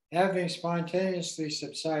 having spontaneously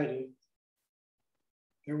subsided,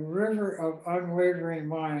 the river of unwavering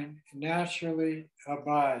mind naturally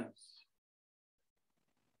abides.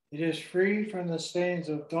 It is free from the stains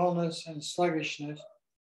of dullness and sluggishness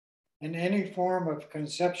and any form of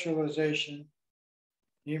conceptualization,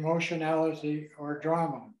 emotionality, or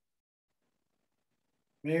drama.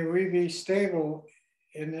 May we be stable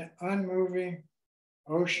in the unmoving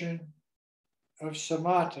ocean of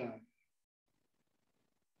samatha,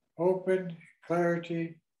 open,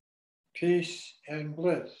 clarity, peace, and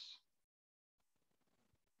bliss.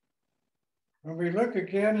 When we look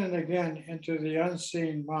again and again into the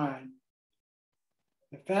unseen mind,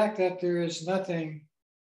 the fact that there is nothing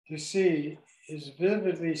to see is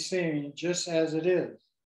vividly seen just as it is.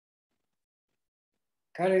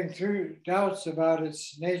 Cutting through doubts about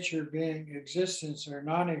its nature being existence or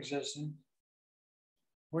non-existence,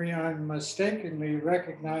 we unmistakably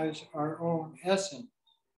recognize our own essence.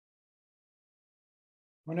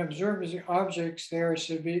 When observing objects, they are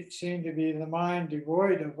seen to be the mind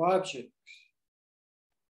devoid of objects.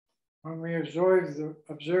 When we observe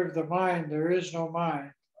the mind, there is no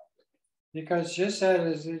mind, because just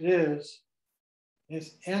as it is,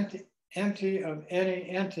 it's empty of any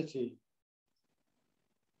entity.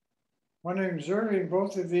 When observing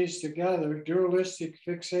both of these together, dualistic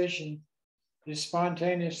fixation is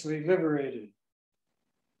spontaneously liberated.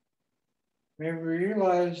 May we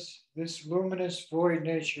realize this luminous void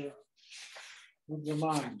nature of the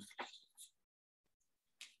mind.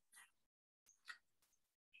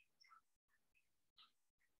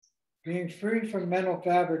 Being free from mental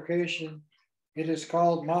fabrication, it is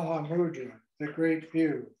called Mahamudra, the great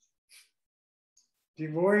view.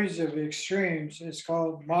 Devoid of extremes is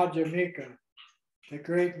called Madhyamika, the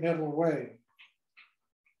great middle way.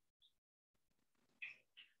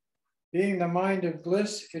 Being the mind of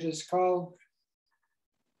bliss, it is called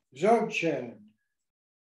Dzogchen,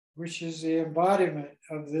 which is the embodiment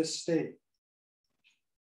of this state.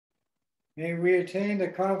 May we attain the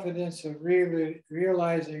confidence of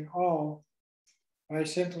realizing all by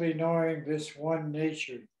simply knowing this one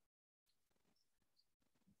nature.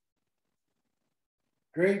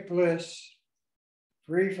 Great bliss,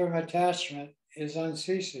 free from attachment, is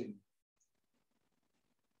unceasing.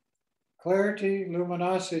 Clarity,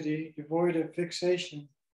 luminosity, devoid of fixation,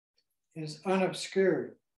 is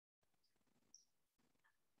unobscured.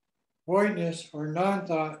 Voidness or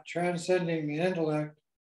non-thought, transcending the intellect,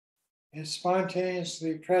 is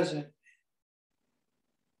spontaneously present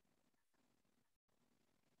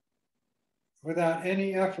without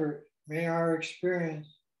any effort. May our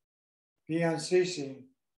experience be unceasing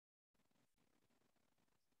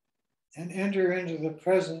and enter into the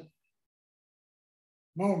present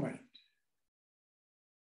moment.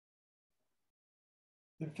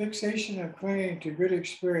 The fixation of clinging to good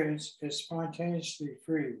experience is spontaneously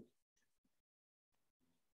free.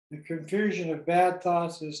 The confusion of bad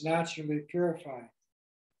thoughts is naturally purified.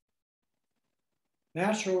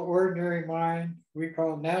 Natural ordinary mind, we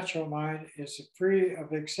call natural mind, is free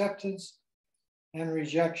of acceptance and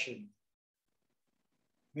rejection.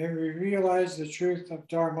 May we realize the truth of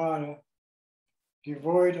Dharmata,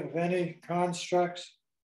 devoid of any constructs,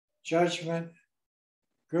 judgment,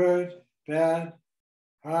 good, bad,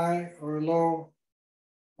 high or low,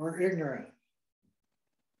 or ignorant.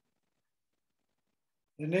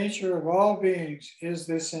 The nature of all beings is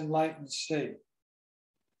this enlightened state.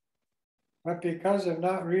 But because of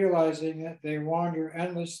not realizing it, they wander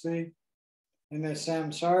endlessly in the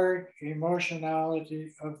samsaric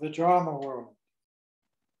emotionality of the drama world.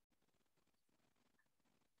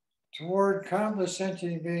 Toward countless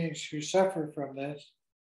sentient beings who suffer from this,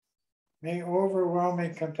 may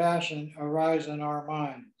overwhelming compassion arise in our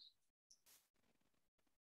minds.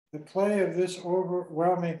 The play of this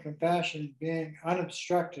overwhelming compassion being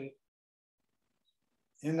unobstructed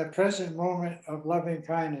in the present moment of loving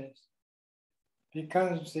kindness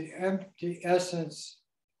becomes the empty essence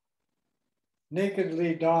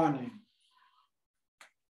nakedly dawning.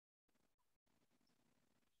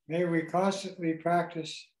 May we constantly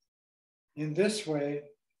practice in this way,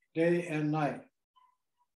 day and night.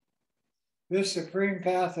 This supreme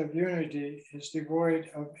path of unity is devoid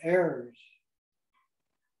of errors.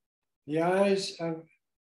 The eyes of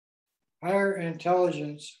higher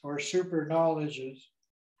intelligence or super knowledges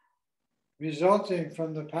resulting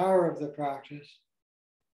from the power of the practice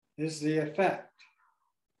is the effect.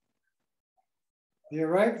 The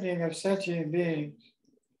awakening of sentient beings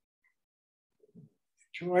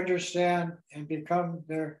to understand and become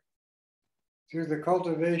their, through the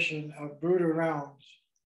cultivation of Buddha realms,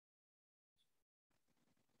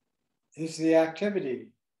 is the activity.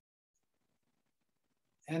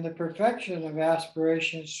 And the perfection of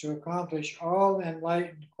aspirations to accomplish all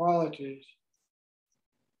enlightened qualities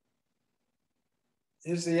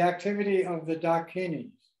is the activity of the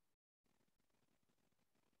Dakinis.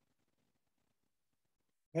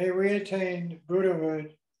 May we attain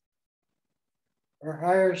Buddhahood or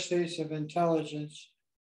higher states of intelligence,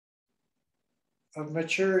 of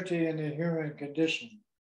maturity in the human condition.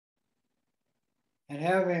 And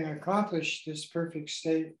having accomplished this perfect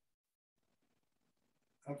state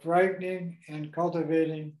of ripening and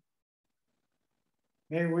cultivating,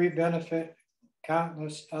 may we benefit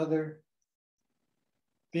countless other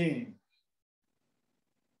beings.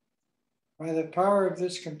 By the power of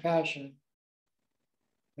this compassion,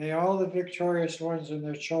 may all the victorious ones and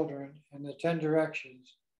their children in the 10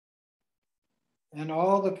 directions, and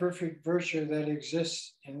all the perfect virtue that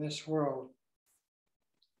exists in this world,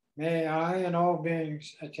 may I and all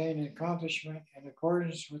beings attain accomplishment in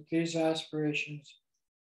accordance with these aspirations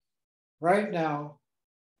right now,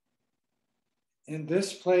 in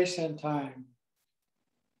this place and time.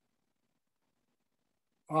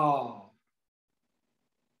 Ah.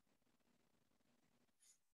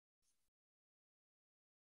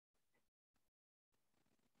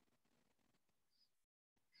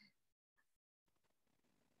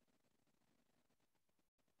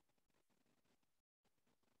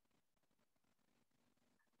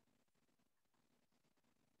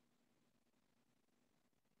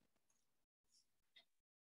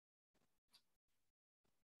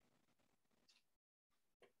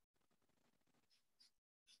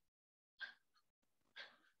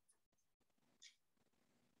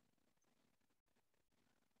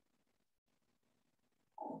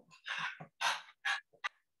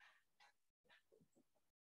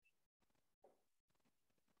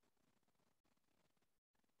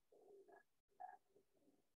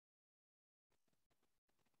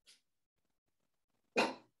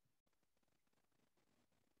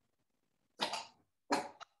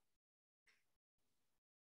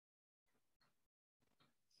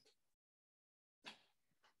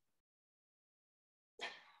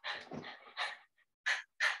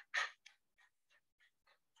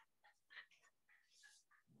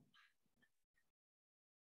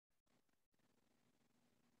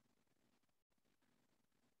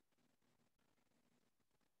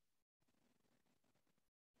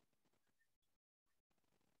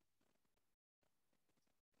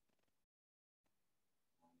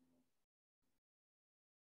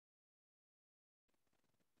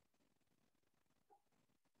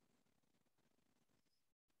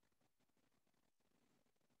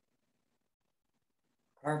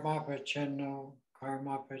 Karmapa Chenno,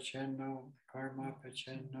 Karmapa Chenno, Karmapa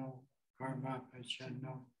Chenno, Karmapa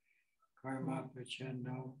Chenno, Karmapa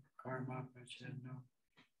Chenno, Karmapa Chenno,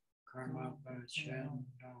 Karmapa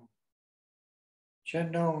Chenno.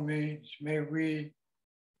 Chenno means may we,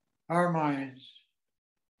 our minds,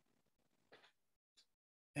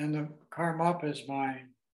 and the Karmapa's mind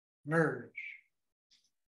merge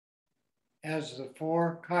as the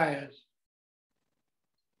four kayas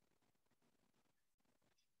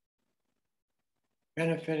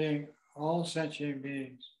benefiting all sentient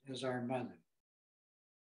beings as our mother.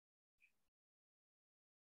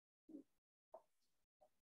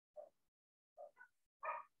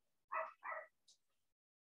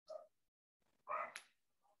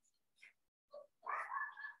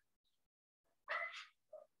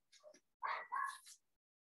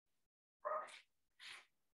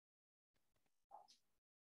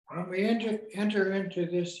 When we enter into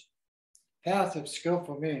this path of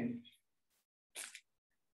skillful beings,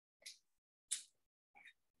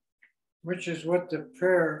 which is what the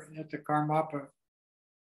prayer at the Karmapa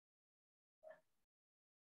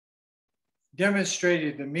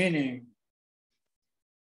demonstrated the meaning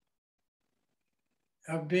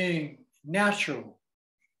of being natural,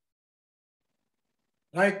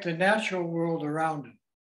 like the natural world around it.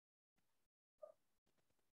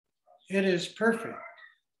 It is perfect.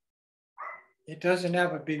 It doesn't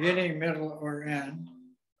have a beginning, middle, or end,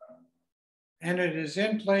 and it is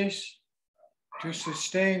in place to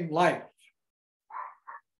sustain life.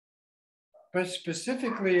 But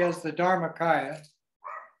specifically as the Dharmakaya,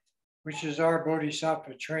 which is our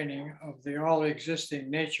bodhisattva training of the all-existing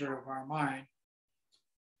nature of our mind,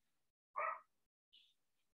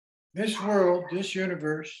 this world, this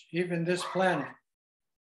universe, even this planet,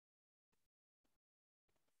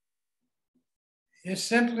 is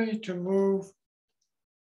simply to move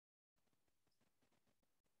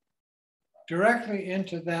directly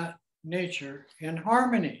into that nature in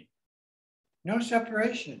harmony, no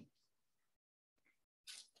separation.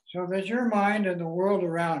 So that your mind and the world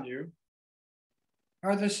around you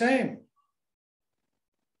are the same.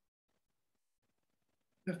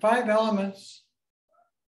 The five elements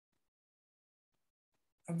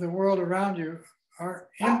of the world around you are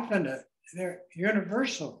infinite, they're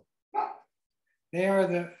universal. They are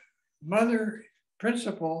the mother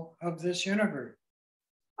principle of this universe.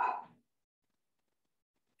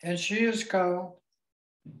 And she is called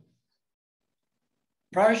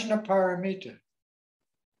Prajnaparamita,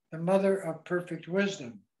 the mother of perfect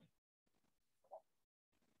wisdom.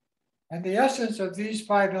 And the essence of these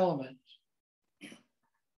five elements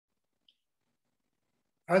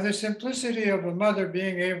are the simplicity of a mother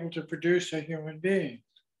being able to produce a human being.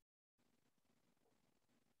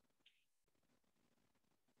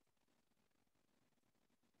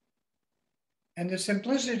 And the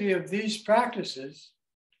simplicity of these practices,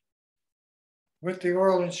 with the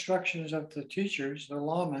oral instructions of the teachers, the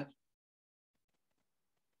lamas,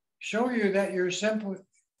 show you that you're simple,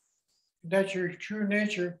 that your true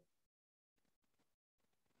nature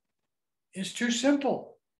is too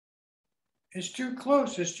simple, it's too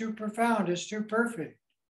close, it's too profound, it's too perfect,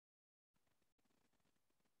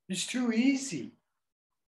 it's too easy.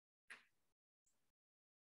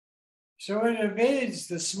 So it evades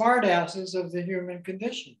the smartasses of the human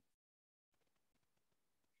condition.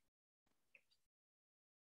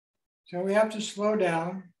 So we have to slow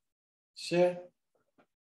down, sit,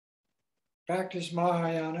 practice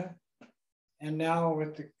Mahayana, and now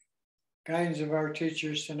with the guidance of our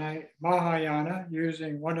teachers tonight, Mahayana,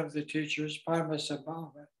 using one of the teachers,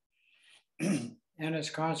 Padmasambhava, and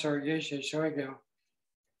his consort Yeshe Soigyo,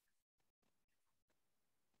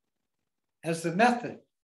 as the method.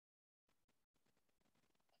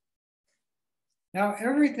 Now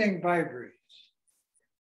everything vibrates.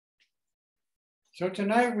 So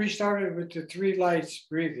tonight we started with the three lights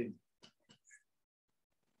breathing.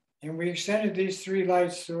 And we extended these three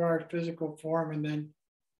lights through our physical form and then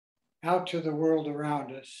out to the world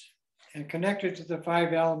around us and connected to the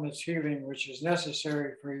five elements healing, which is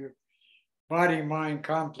necessary for your body-mind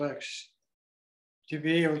complex to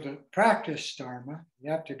be able to practice Dharma.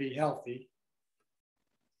 You have to be healthy.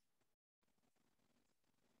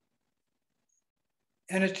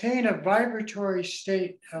 And attain a vibratory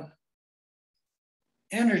state of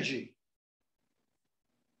energy.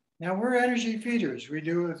 Now we're energy feeders. We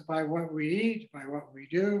do it by what we eat, by what we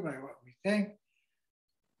do, by what we think,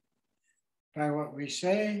 by what we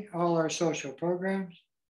say, all our social programs,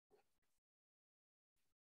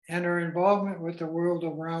 and our involvement with the world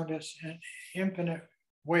around us in infinite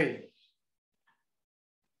ways.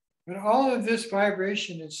 But all of this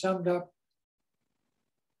vibration is summed up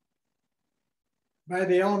by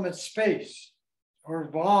the element space, or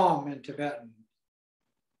Vam in Tibetan.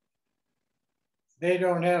 They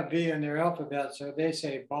don't have V in their alphabet, so they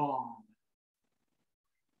say Bam.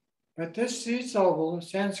 But this seed syllable,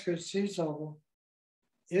 Sanskrit seed syllable,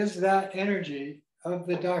 is that energy of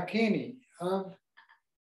the Dakini, of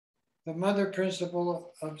the mother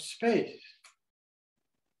principle of space.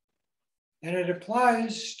 And it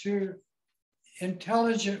applies to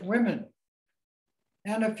intelligent women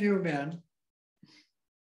and a few men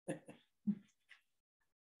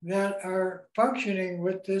that are functioning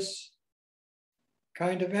with this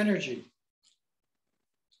kind of energy.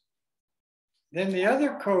 Then the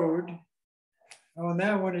other code, and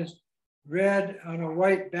that one is red on a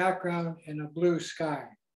white background and a blue sky.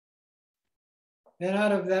 Then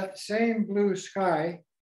out of that same blue sky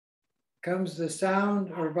comes the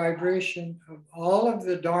sound or vibration of all of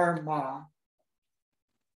the Dharma,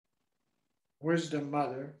 wisdom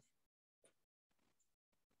mother,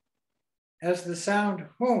 as the sound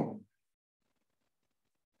hum.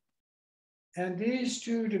 And these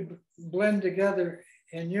two to blend together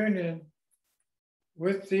in union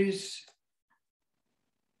with these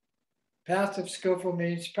Path of Skillful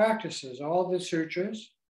Means practices, all the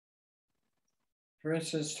sutras. For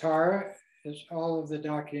instance, Tara is all of the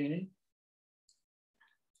Dakini.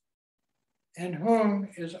 And Hung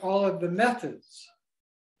is all of the methods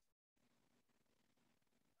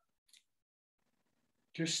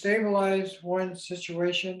to stabilize one's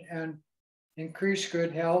situation and increase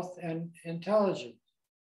good health and intelligence.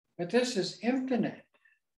 But this is infinite.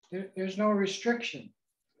 There's no restriction.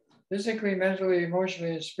 Physically, mentally,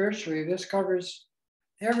 emotionally, and spiritually, this covers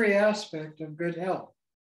every aspect of good health.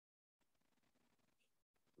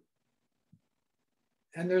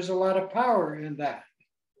 And there's a lot of power in that,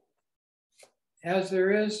 as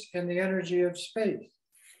there is in the energy of space.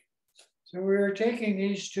 So we are taking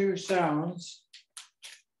these two sounds,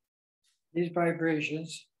 these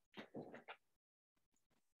vibrations,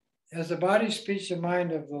 as the body, speech, and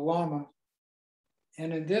mind of the Lama,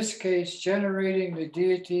 and in this case, generating the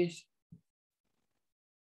deities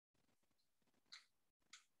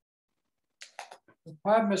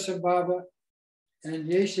Padmasambhava and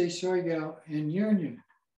Yese Sogyal in union.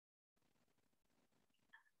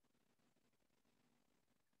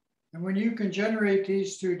 And when you can generate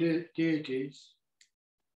these two deities,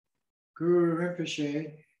 Guru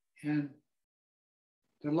Rinpoche and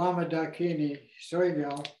the Lama Dakini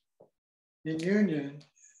Sogyal in union,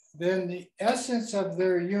 then the essence of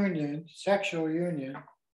their union, sexual union,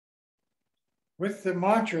 with the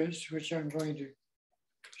mantras, which I'm going to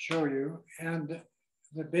show you, and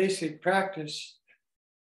the basic practice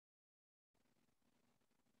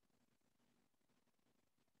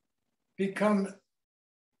become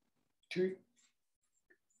to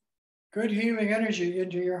good healing energy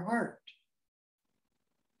into your heart.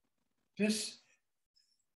 This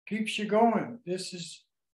keeps you going. This is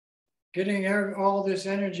getting all this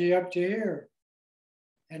energy up to here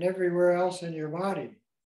and everywhere else in your body.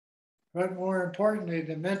 But more importantly,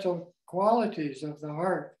 the mental qualities of the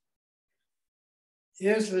heart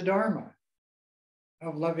is the Dharma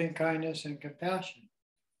of loving kindness and compassion.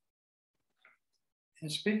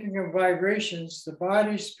 And speaking of vibrations, the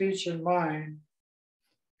body, speech, and mind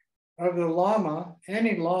of the Lama,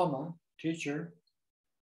 any Lama teacher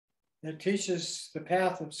that teaches the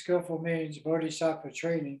path of skillful means, bodhisattva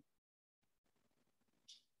training,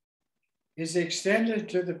 is extended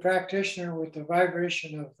to the practitioner with the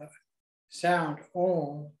vibration of the sound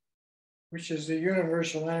Om, which is the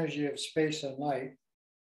universal energy of space and light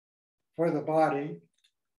for the body.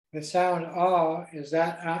 The sound Ah is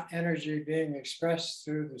that energy being expressed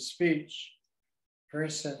through the speech, for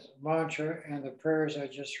instance, mantra and the prayers I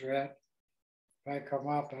just read by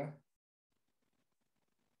Karmapa.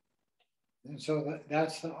 And so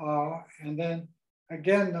that's the Ah. And then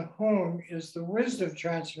again, the Hum is the wisdom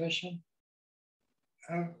transmission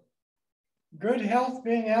of good health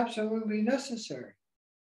being absolutely necessary.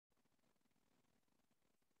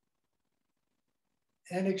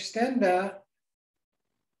 And extend that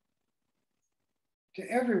to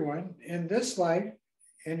everyone in this life,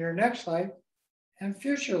 in your next life, and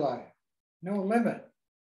future life. No limit.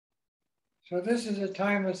 So this is a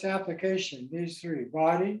timeless application, these three: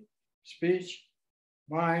 body, speech,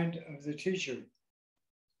 mind of the teacher.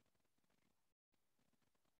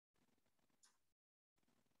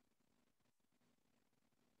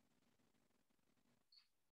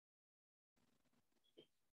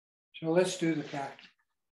 So let's do the practice.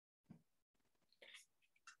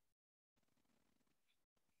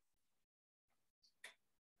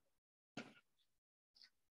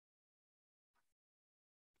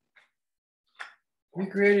 We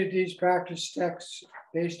created these practice texts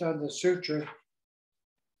based on the sutra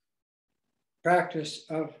practice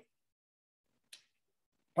of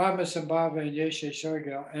Padmasambhava and Yeshe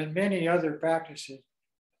Sogyal and many other practices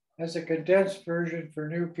as a condensed version for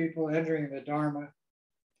new people entering the Dharma,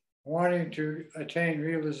 wanting to attain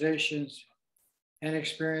realizations and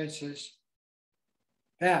experiences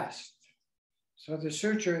fast. So the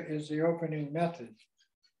sutra is the opening method.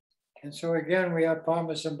 And so again, we have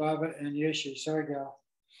Padmasambhava and Yeshe Sogyal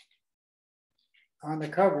on the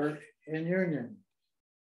cover in union.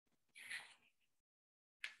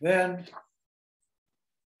 Then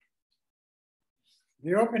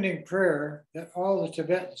the opening prayer that all the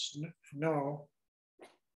Tibetans know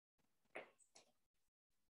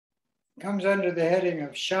comes under the heading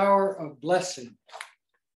of shower of blessing,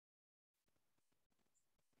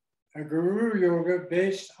 a Guru Yoga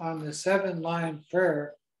based on the 7-line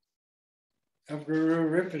prayer of Guru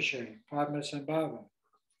Rinpoche, Padmasambhava.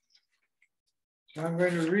 So I'm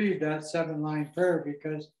going to read that 7-line prayer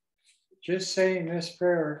because just saying this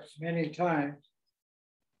prayer many times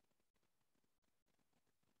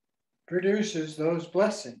produces those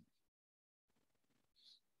blessings.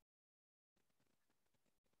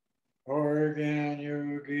 Organ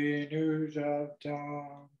Yogi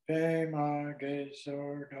Nuzaptam Pema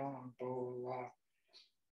Gesor Dampola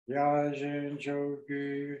Yajin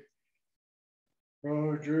Jogi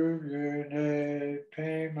Rodrugune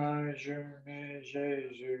Pema Jume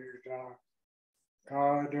Jesuda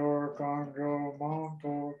Kador Kandro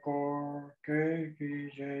Monto Kor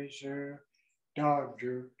Keki Jesu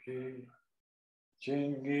Dabjuki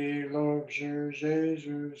Chingi Lobshir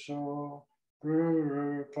Jesu So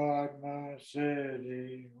Guru Padma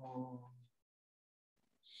Siddhi Om.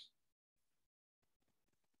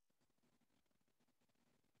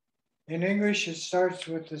 In English, it starts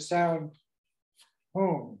with the sound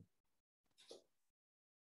Hum,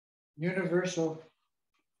 universal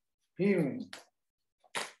healing.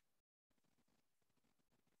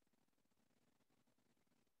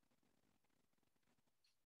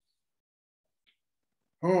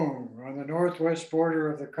 Hum, on the northwest border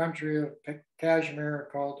of the country of Kashmir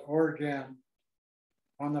called Organ,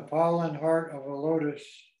 on the pollen heart of a lotus,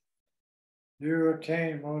 you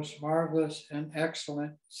obtain most marvelous and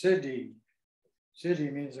excellent siddhi.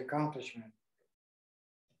 Siddhi means accomplishment.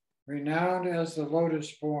 Renowned as the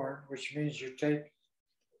lotus born, which means you take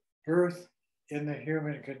birth in the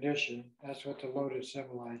human condition. That's what the lotus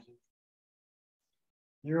symbolizes.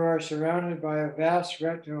 You are surrounded by a vast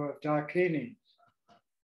retinue of dakinis.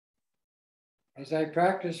 As I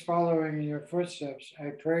practice following in your footsteps,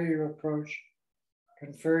 I pray you approach,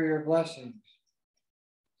 confer your blessings.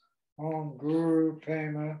 Om Guru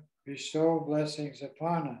Pema, bestow blessings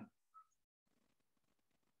upon us.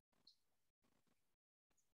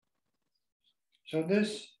 So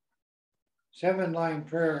this 7-line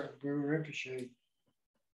prayer of Guru Rinpoche,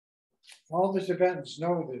 all the Tibetans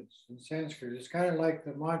know this in Sanskrit. It's kind of like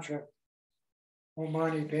the mantra, Om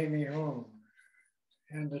Mani Padme Hum,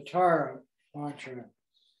 and the Tara mantra,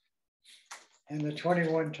 and the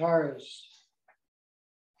 21 Taras.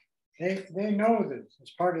 They know this.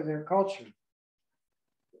 It's part of their culture.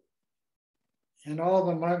 And all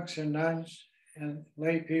the monks and nuns and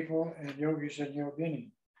lay people and yogis and yoginis.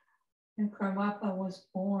 And Karmapa was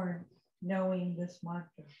born knowing this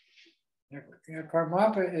mantra.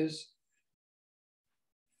 Karmapa is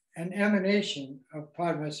an emanation of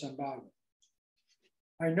Padmasambhava.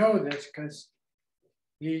 I know this because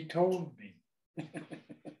he told me.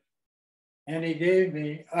 And he gave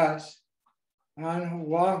me us on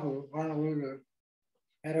Oahu, Honolulu,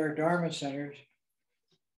 at our Dharma centers,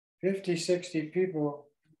 50, 60 people,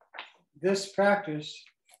 this practice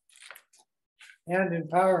and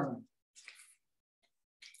empowerment.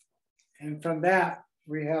 And from that,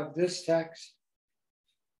 we have this text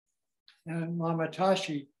and Lama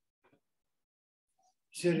Tashi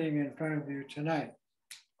sitting in front of you tonight.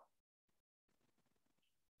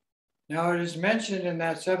 Now, it is mentioned in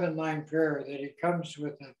that 7-line prayer that he comes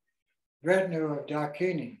with a retinue of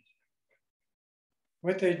dakinis.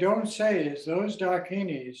 What they don't say is those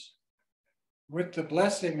dakinis, with the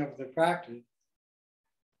blessing of the practice,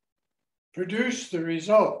 produce the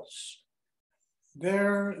results.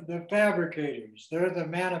 They're the fabricators, they're the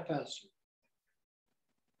manifestors.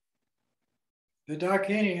 The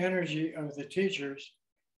dakini energy of the teachers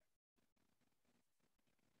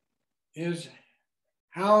is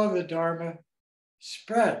how the Dharma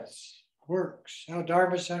spreads, works, how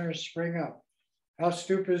Dharma centers spring up, how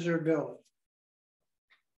stupas are built,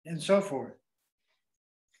 and so forth.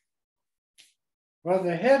 Well,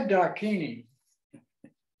 the head dakini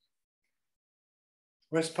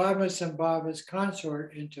was Padmasambhava's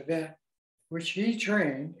consort in Tibet, which he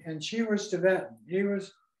trained, and she was Tibetan. He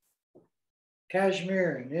was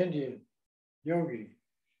Kashmirian, Indian, yogi,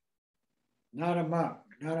 not a monk,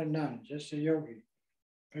 not a nun, just a yogi.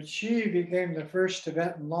 But she became the first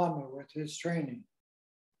Tibetan Lama with his training.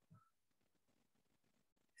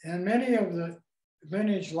 And many of the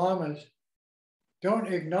lineage Lamas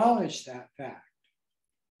don't acknowledge that fact.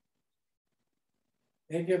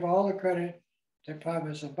 They give all the credit to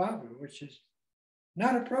Padmasambhava, which is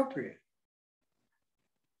not appropriate.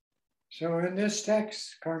 So in this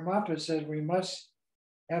text, Karmapa said we must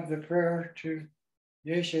have the prayer to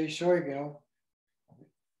Yeshe Sogyal,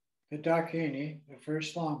 the Dakini, the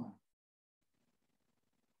first Lama.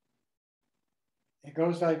 It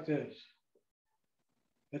goes like this.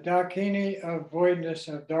 The Dakini of voidness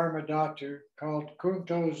of Dharmadhatu, called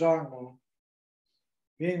Kunto Zangmo,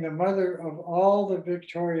 being the mother of all the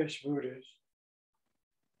victorious Buddhas,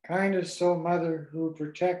 kindest soul mother who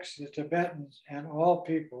protects the Tibetans and all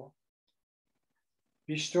people,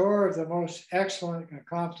 bestower of the most excellent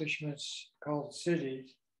accomplishments called siddhis,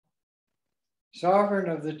 sovereign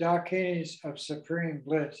of the Dakinis of supreme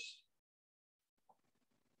bliss,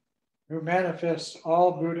 who manifests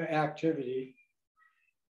all Buddha activity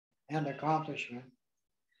and accomplishment.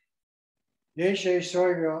 Yeshe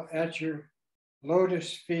Sogyal, at your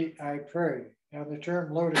lotus feet I pray. Now the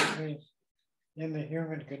term lotus means in the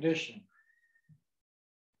human condition.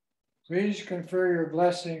 Please confer your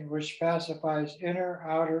blessing which pacifies inner,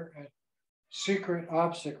 outer, and secret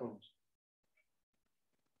obstacles.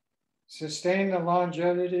 Sustain the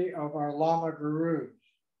longevity of our Lama Gurus.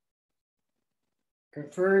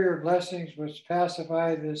 Confer your blessings which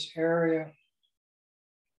pacify this area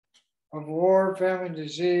of war, famine,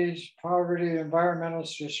 disease, poverty, environmental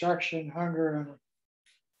destruction, hunger, and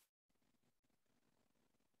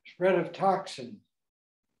spread of toxins.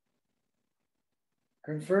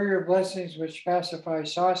 Confer your blessings which pacify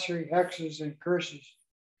sorcery, hexes, and curses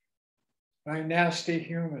by nasty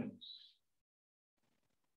humans.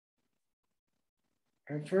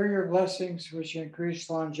 Confer your blessings which increase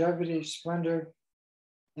longevity, splendor,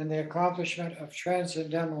 and the accomplishment of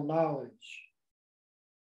transcendental knowledge.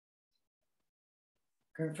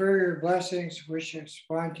 Confer your blessings which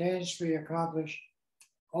spontaneously accomplish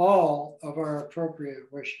all of our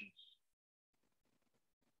appropriate wishes.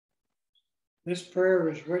 This prayer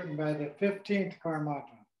was written by the 15th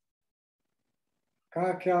Karmapa,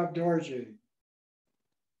 Kakyab Dorje,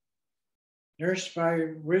 nursed by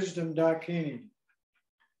Wisdom Dakini.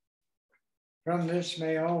 From this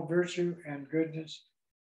may all virtue and goodness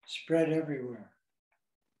spread everywhere.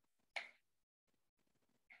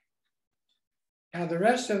 Now the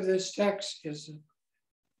rest of this text is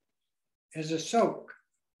a soak,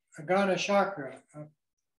 a Gana Chakra, a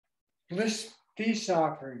bliss peace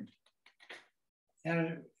offering.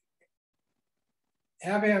 And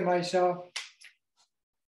Abby and myself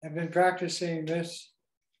have been practicing this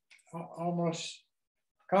almost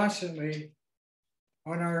constantly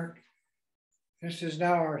on this is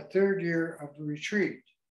now our 3rd year of retreat.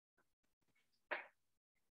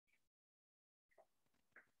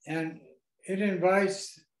 And it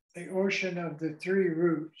invites the ocean of the 3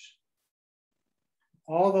 roots,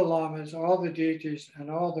 all the lamas, all the deities, and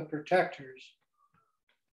all the protectors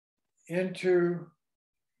into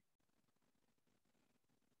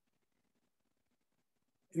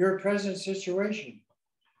your present situation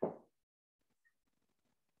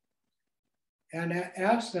and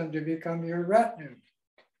ask them to become your retinue.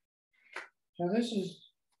 So this is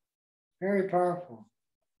very powerful.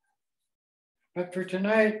 But for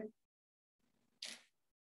tonight,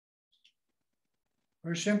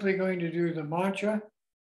 we're simply going to do the mantra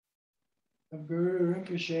of Guru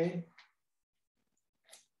Rinpoche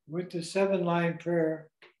with the 7-line prayer,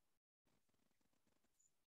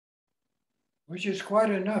 which is quite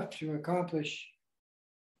enough to accomplish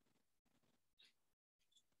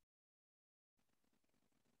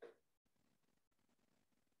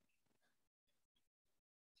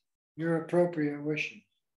your appropriate wishes.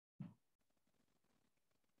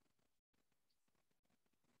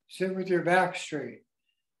 Sit with your back straight,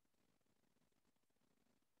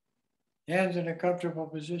 hands in a comfortable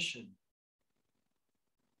position,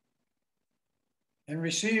 and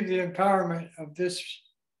receive the empowerment of this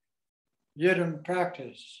Yidam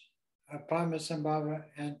practice of Padmasambhava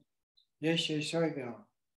and Yeshe Sogyal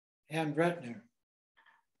and retinue.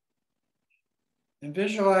 And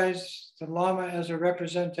visualize the Lama as a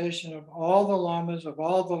representation of all the Lamas of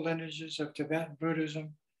all the lineages of Tibetan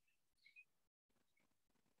Buddhism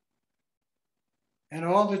and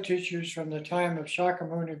all the teachers from the time of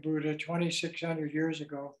Shakyamuni Buddha 2,600 years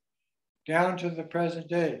ago down to the present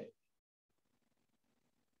day.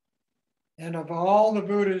 And of all the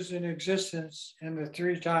Buddhas in existence in the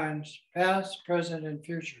three times, past, present, and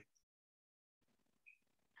future.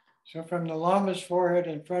 So from the Lama's forehead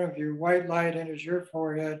in front of you, white light enters your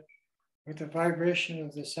forehead with the vibration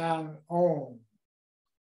of the sound Om.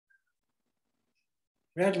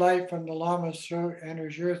 Red light from the Lama's throat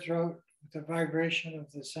enters your throat with the vibration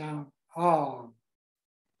of the sound Ah.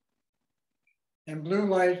 And blue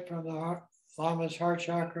light from the Lama's heart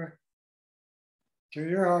chakra to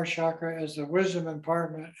your heart chakra as the wisdom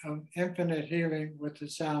impartment of infinite healing with the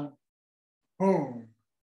sound Hum.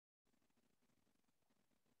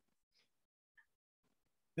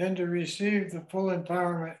 Then to receive the full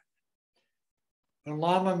empowerment, the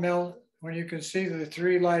Lama melt, when you can see the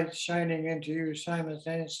three lights shining into you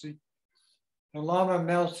simultaneously, the Lama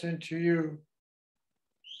melts into you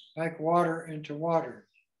like water into water.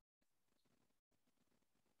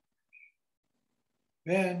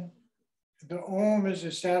 Then the Om is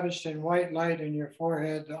established in white light in your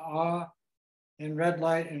forehead, the Ah in red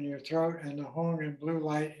light in your throat, and the Hum in blue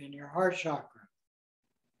light in your heart chakra.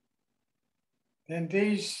 Then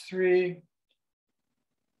these three,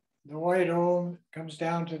 the white Om comes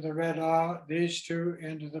down to the red Ah, these two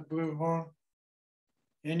into the blue Hum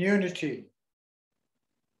in unity.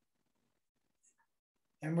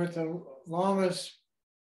 And with the Lama's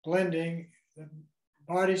blending, the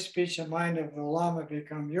body, speech, and mind of the Lama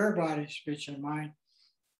become your body, speech, and mind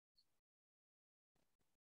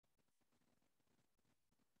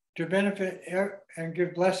to benefit and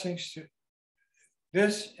give blessings to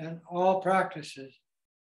this and all practices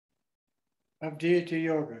of deity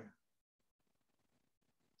yoga.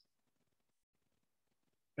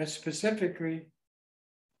 But specifically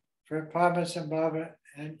for Padmasambhava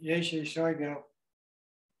and Yeshe Sogyal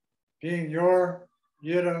being your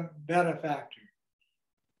Yidam benefactor.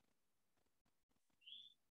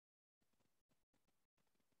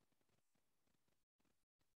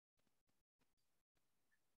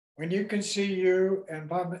 When you can see you and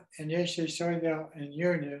Yeshe Sogyal in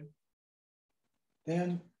union,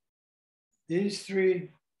 then these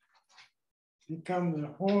three become the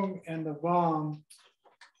Hum and the Vam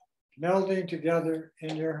melding together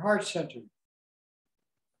in your heart center.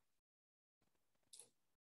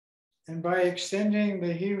 And by extending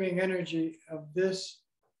the healing energy of this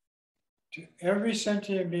to every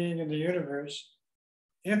sentient being in the universe,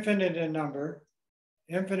 infinite in number,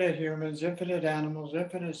 infinite humans, infinite animals,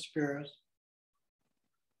 infinite spirits,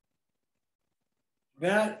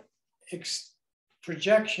 that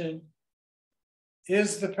projection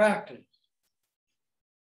is the practice.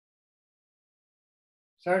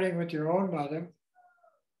 Starting with your own mother,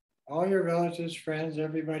 all your relatives, friends,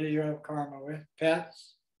 everybody you have karma with,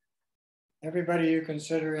 pets, everybody you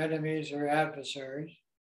consider enemies or adversaries,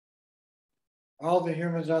 all the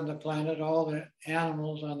humans on the planet, all the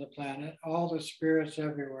animals on the planet, all the spirits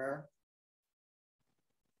everywhere.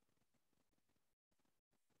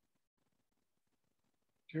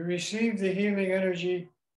 To receive the healing energy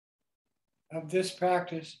of this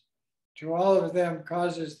practice to all of them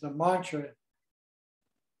causes the mantra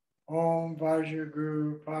Om Vajra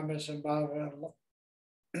Guru Padmasambhava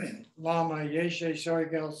Lama Yeshe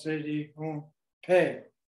Sogyal Siddhi Hum Pe.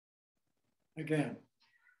 Again.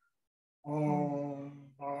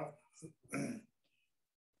 Om Vajra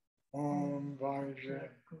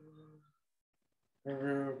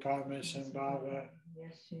Guru Padmasambhava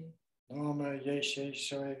Lama Yeshe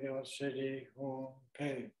Sogyal Siddhi Hum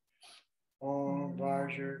Pe. Om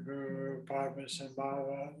Vajra Guru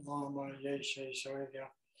Padmasambhava Lama Yeshe Sogyal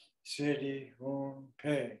Siddhi Hum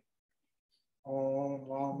Pe. Om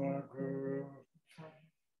Lama Guru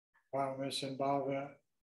Padmasambhava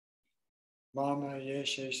Lama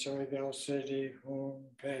Yeshe Sogyal Siddhi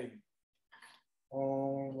Hum Pe.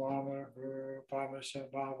 Om Lama Guru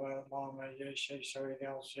Padmasambhava Lama Yeshe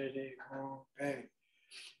Sogyal Siddhi Hum Pe.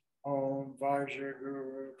 Om Vajra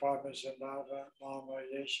Guru Padmasambhava Lama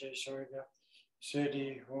Yeshe Sogyal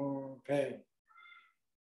Siddhi Hum Pe.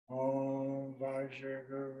 Om Vajra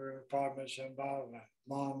Guru Padmasambhava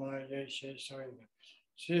Lama Yeshe Sogyal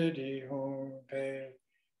Siddhi Hum Pe.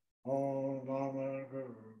 Om Lama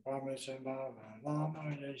Guru Padmasambhava Lama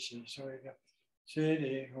Yeshe Sogyal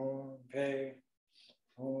Siddhi Hum Pe.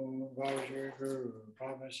 Om Vajra Guru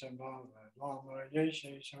Padmasambhava Lama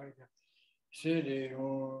Yeshe Sogyal Siddhi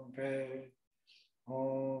Hum Pe.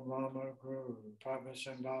 Om Lama Guru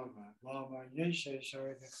Padmasambhava Lama Yeshe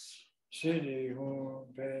Sogyal Siddhi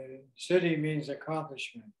Hum Pe. Siddhi means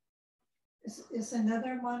accomplishment. Is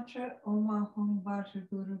another mantra Om Ahum Vajra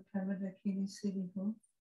Guru Pramadakini Siddhi Hum?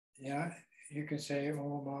 Yeah, you can say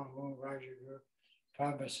Om Ahum Vajra Guru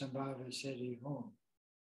Padmasambhava Siddhi Hum.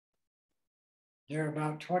 There are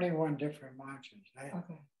about 21 different mantras.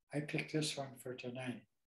 I picked this one for tonight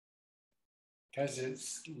because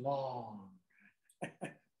it's long,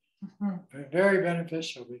 but very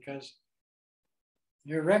beneficial because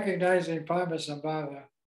you're recognizing Padmasambhava,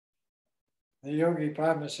 the yogi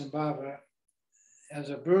Padmasambhava, as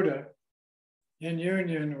a Buddha in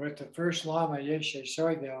union with the first Lama Yeshe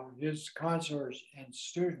Sogyal, his consort and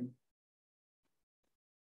student,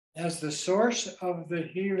 as the source of the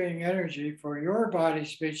healing energy for your body,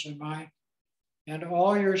 speech, and mind, and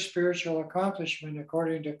all your spiritual accomplishment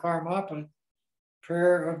according to Karmapa,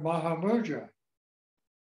 prayer of Mahamudra,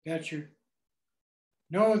 that you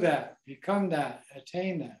know that, become that,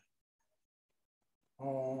 attain that.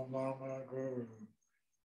 Om Lama Guru,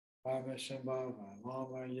 Padmasambhava,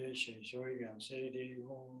 Lama Yeshe Sogyal, Siddhi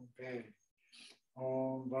Hum Pe,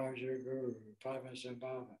 Om Bhaja Guru,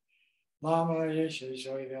 Padmasambhava, Lama Yeshe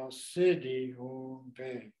Sogyal, Siddhi Hum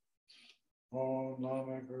Pe, Om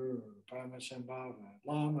Lama Guru, Padmasambhava,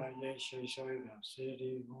 Lama Yeshe Sogyal,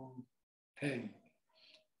 Siddhi Hum Pe,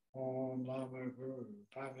 Om Lama Guru,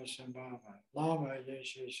 Padmasambhava, Lama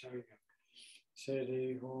Yeshe Sogyal,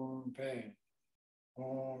 Siddhi Hum Pe,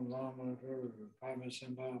 Om Lama Guru,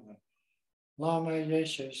 Padmasambhava, Lama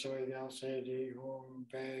Yeshe Sogyal, Siddhi Hum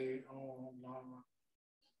Pe, Om Lama,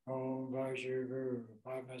 Om Bhaja Guru,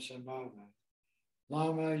 Padmasambhava,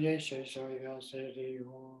 Lama Yeshe Sogyal, Siddhi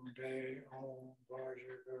Hum Pe, Om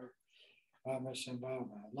Bhaja Guru,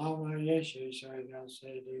 Padmasambhava, Lama Yeshe Sogyal,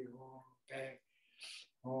 Siddhi Hum Pe,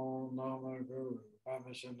 Om Lama Guru,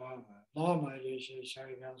 Padmasambhava, Lama Yeshe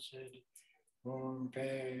Sogyal, Siddhi Hum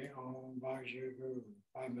Pe, Om Bhaja Guru,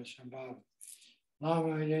 Padmasambhava,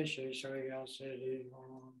 Lama Yeshe Sogyal, Siddhi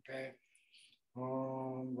Hum Pe,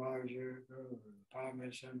 Om Bhaja Guru,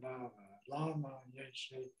 Padmasambhava, Lama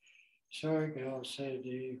Yeshe Sogyal,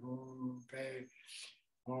 Siddhi Hum Pe,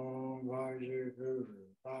 Om Bhaja Guru,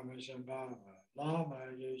 Padmasambhava, Lama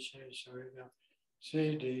Yeshe Sogyal,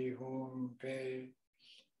 Siddhi Hum Pe,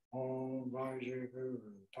 Om Bhaja Guru,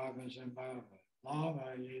 Padmasambhava,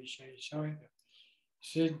 Lama Yeshe Sogyal,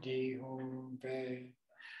 Siddhi Hum Pe,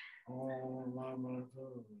 Om Lama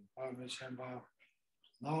Guru, Padmasambhava,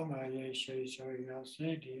 Lama Yeshe Sogyal,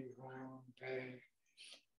 Siddhi Hum Pe,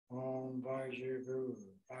 Om Bhaja Guru,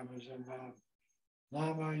 Padmasambhava,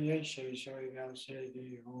 Lama Yeshe Sogyal,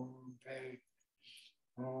 Siddhi Hum Pe,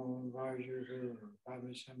 Om Bhaja Guru,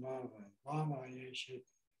 Padmasambhava, Lama Yeshe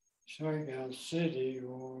Sogyal, Siddhi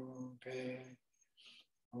Hum Pe,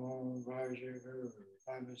 Om Bhaja Guru,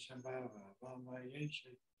 Padmasambhava, Lama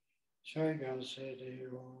Yeshe Sogyal, Siddhi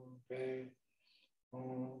Hum Pe,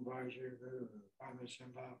 Om Bhaja Guru,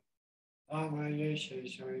 Padmasambhava, Lama Yeshe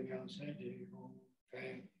Sogyal, Siddhi Hum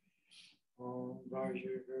Pe, Om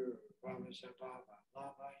Bhaja Guru, Padmasambhava,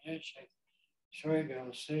 Lama Yeshe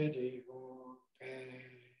Sogyal, Siddhi Hum Pe.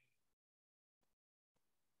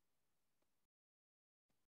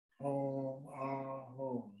 Om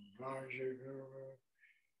Ahom Bhaja Guru,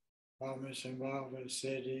 Padmasambhava,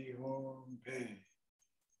 Siddhi Hum Pe.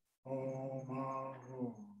 Om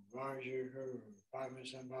Ahom Bhaja Guru,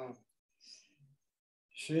 Padmasambhava,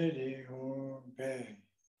 Siddhi Hum Pe.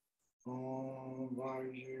 Om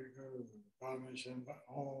Bhaja Guru, Padmasambhava,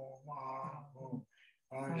 Om Ahom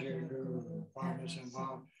Bhaja Guru,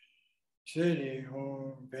 Padmasambhava, Siddhi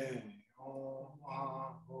Hum Pe. Om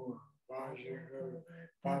Ahom Bhaja Guru,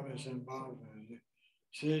 Padmasambhava,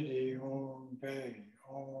 Siddhi Hum Pe.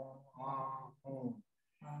 Om Ahom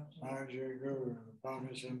Bhaja Guru,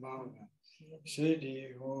 Padmasambhava,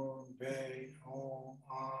 Siddhi Hum Pe. Om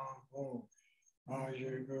Ahom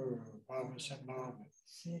Bhaja Guru, Padmasambhava,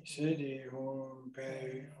 Siddhi Hum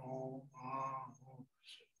Pe. Om Ahom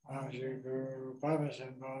Bhaja Guru,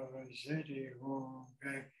 Padmasambhava, Siddhi Hum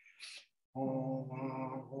Pe. Om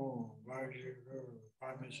Ahom Bhaja Guru,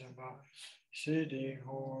 Padmasambhava, Siddhi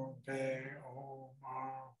Hum Pe. Om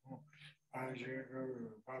Ahom Bhaja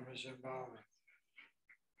Guru, Padmasambhava,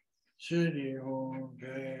 Siddhi Hum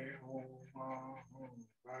Pe. Om Ahom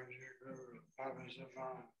Bhaja Guru,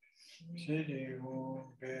 Padmasambhava, Siddhi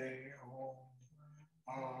Hum Pe. Om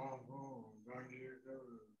Ahom Bhaja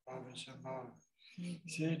Guru, Padmasambhava,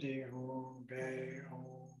 Siddhi Hum Pe.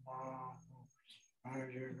 Om Ahom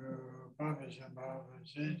Bhaja Guru, Padmasambhava,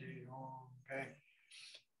 Siddhi Hum Pe.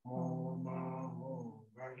 Om Ahom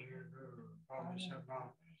Bhaja Guru,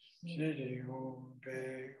 Padmasambhava, Siddhi Hum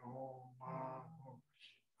Pe. Om Ahom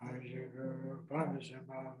Bhaja Guru,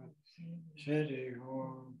 Padmasambhava, Siddhi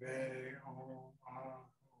Hum Pe. Om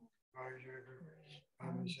Ahom Bhaja Guru,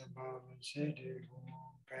 Padmasambhava, Siddhi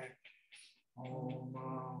Hum Pe. Om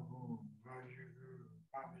Ahom Bhaja Guru,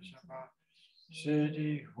 Padmasambhava,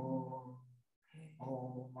 Siddhi Hum,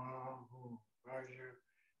 Om Mahu Vajra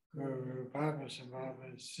Guru Baba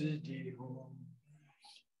Sambhava Siddhi Hum,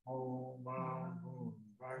 Om Mahu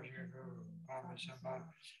Vajra Guru Baba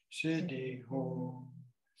Sambhava Siddhi Hum,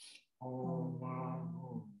 Om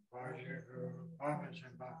Mahu Vajra Guru Baba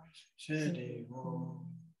Sambhava Siddhi Hum,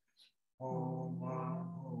 Om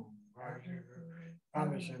Mahu Vajra Guru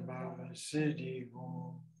Baba Sambhava Siddhi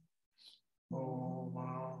Hum, Om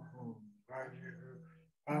Mahu Vajra Guru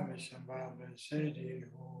Baba Sambhava Siddhi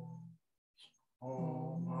Hum,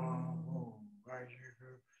 Om Mahu Vajra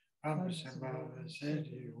Guru Baba Sambhava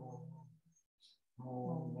Siddhi Hum,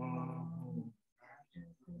 Om Mahu Vajra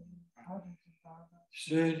Guru Baba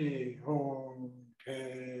Siddhi Hum Ke.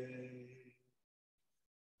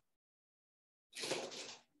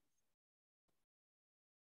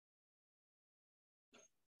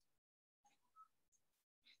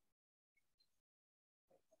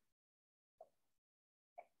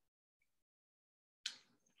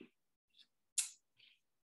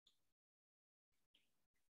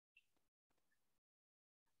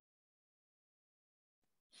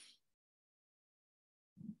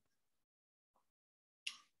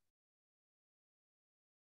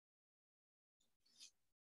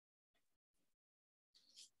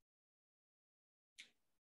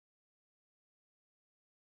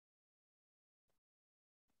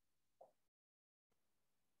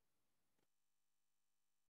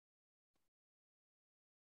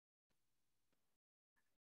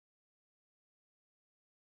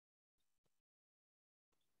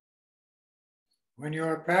 When you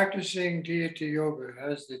are practicing deity yoga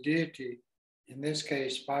as the deity, in this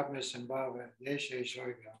case, Padmasambhava, Yeshe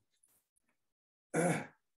Soiga,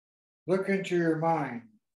 look into your mind.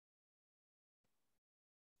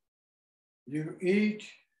 You eat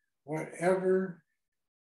whatever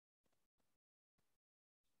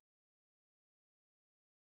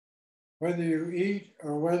whether you eat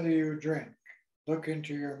or whether you drink, look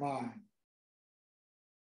into your mind.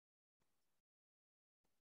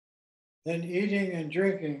 Then eating and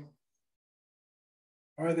drinking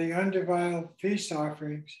are the undefiled peace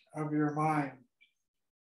offerings of your mind.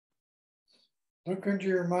 Look into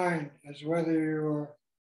your mind as whether you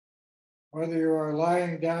are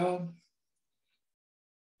lying down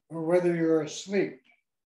or whether you are asleep.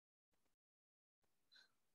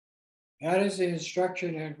 That is the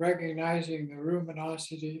instruction in recognizing the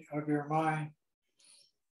luminosity of your mind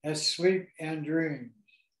as sleep and dreams.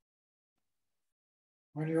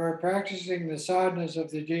 When you are practicing the sadhanas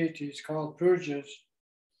of the deities called pujas,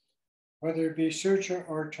 whether it be sutra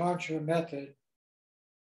or tantra method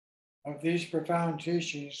of these profound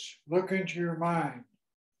teachings, look into your mind.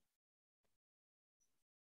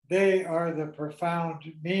 They are the profound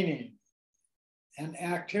meaning and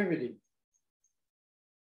activity.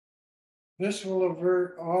 This will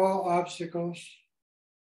avert all obstacles,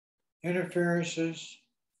 interferences,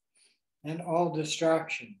 and all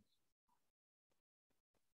distractions.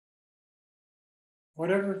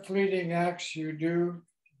 Whatever fleeting acts you do,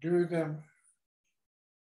 do them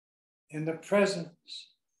in the presence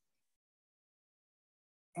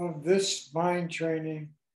of this mind training.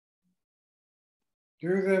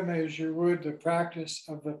 Do them as you would the practice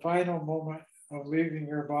of the final moment of leaving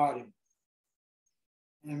your body,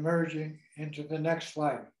 emerging into the next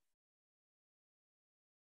life.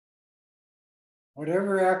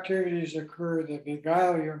 Whatever activities occur that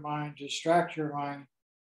beguile your mind, distract your mind,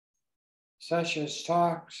 such as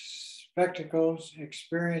talks, spectacles,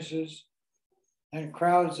 experiences, and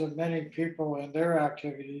crowds of many people and their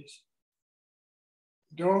activities,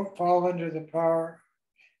 don't fall under the power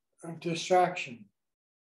of distraction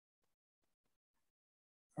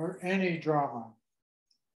or any drama.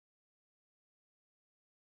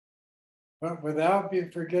 But without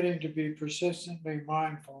forgetting to be persistently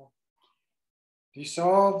mindful,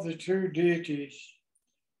 dissolve the two deities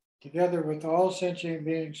together with all sentient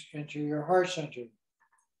beings into your heart center,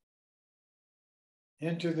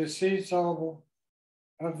 into the seed syllable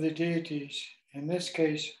of the deities, in this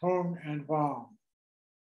case, Hum and Vam.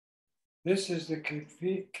 This is the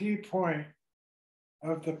key point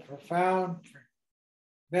of the profound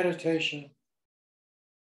meditation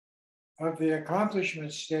of the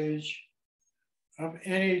accomplishment stage of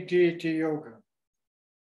any deity yoga.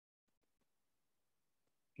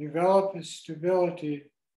 Develop a stability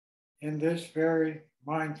in this very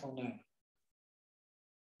mindfulness.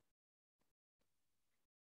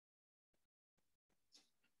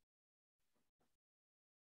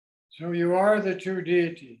 So you are the two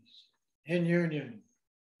deities in union.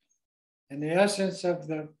 And the essence of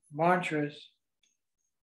the mantras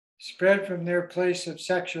spread from their place of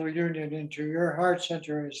sexual union into your heart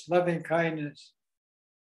center as loving kindness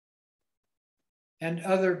and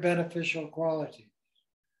other beneficial qualities,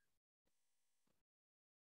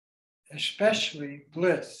 especially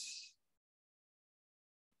bliss.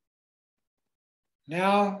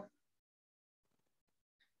 Now,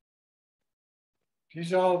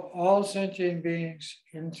 dissolve all sentient beings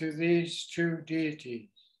into these two deities.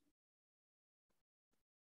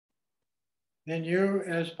 Then you,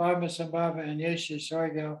 as Padmasambhava and Yeshe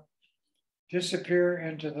Soigel, disappear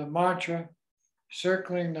into the mantra,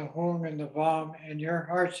 circling the Hung and the Vam in your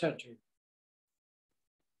heart center.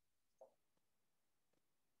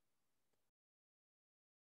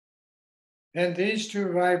 Then these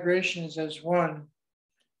two vibrations as one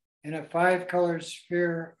in a 5-colored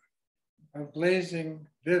sphere of blazing,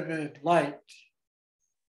 vivid light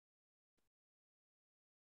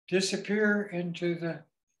disappear into the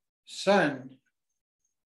sun,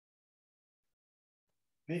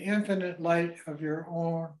 the infinite light of your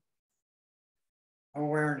own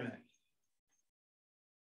awareness.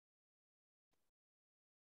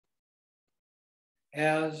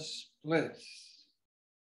 As bliss.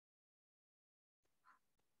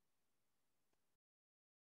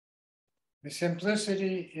 The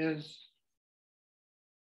simplicity is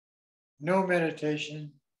no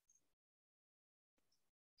meditation.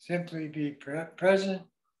 Simply be present,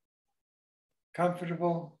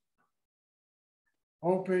 comfortable,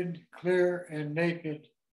 open, clear, and naked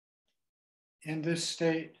in this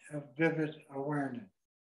state of vivid awareness.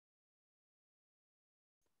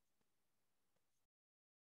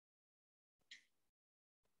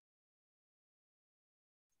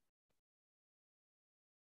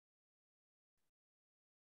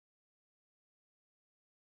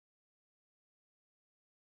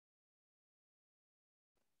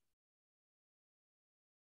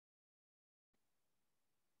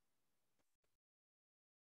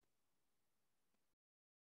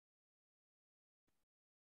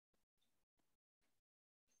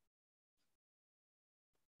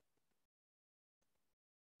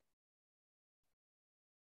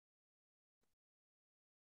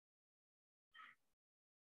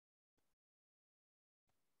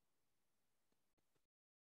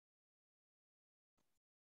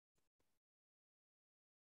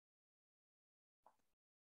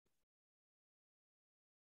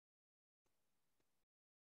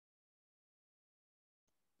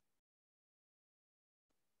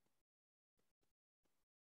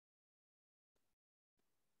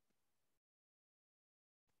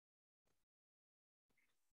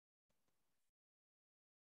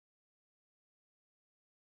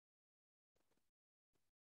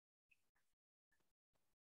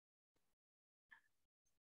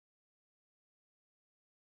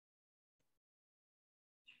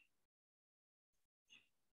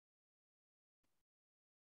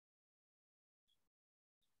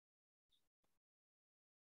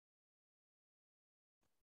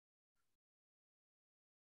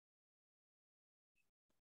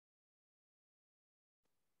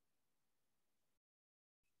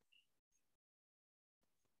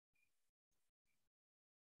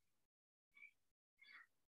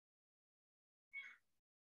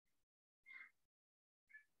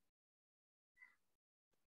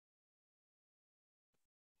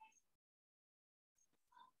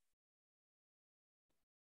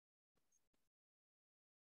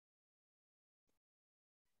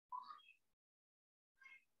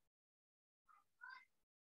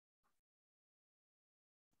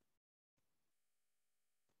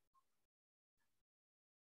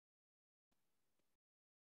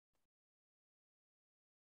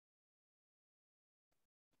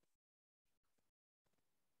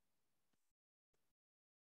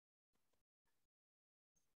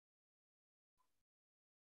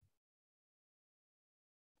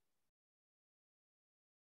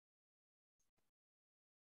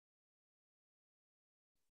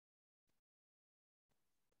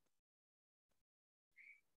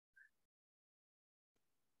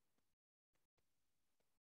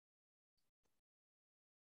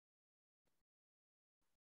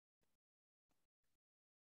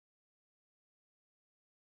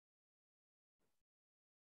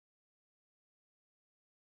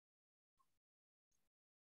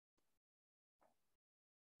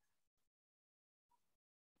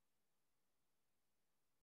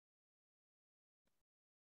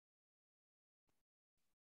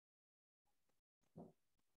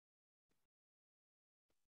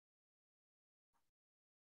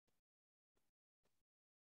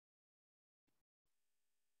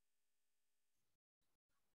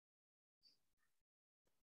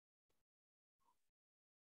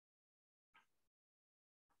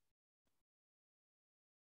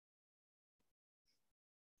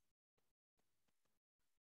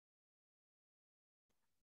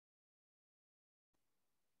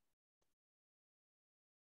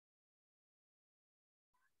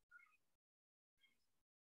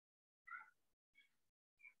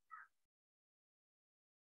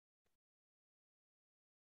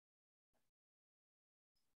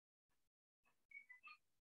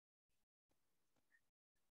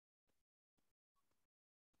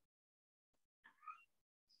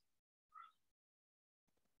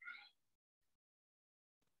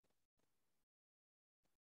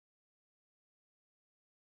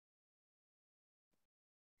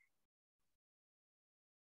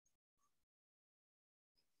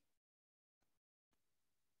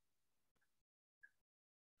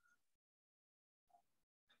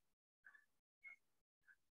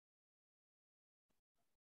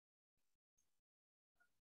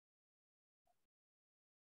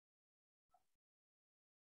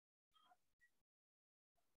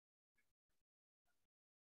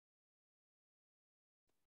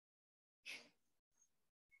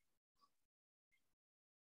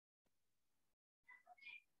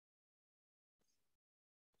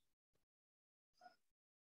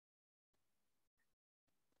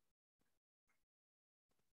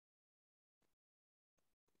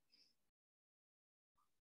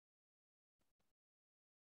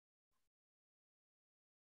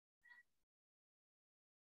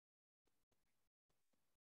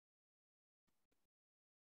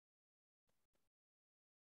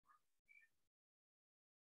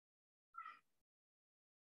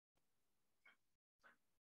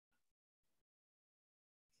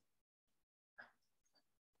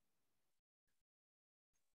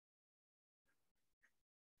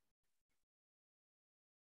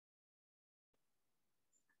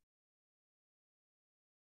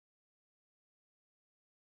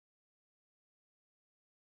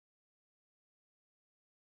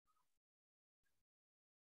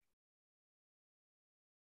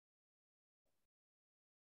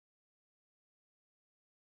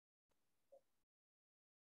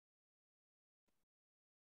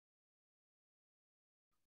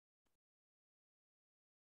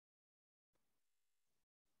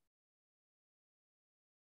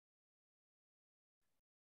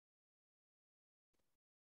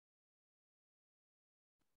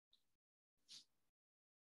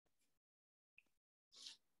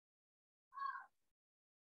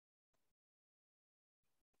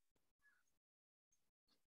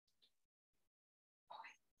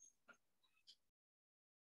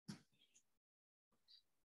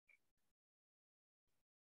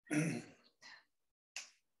 Guru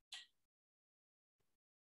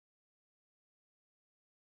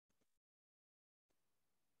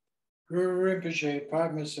Rinpoche,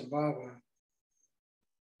 Padmasambhava,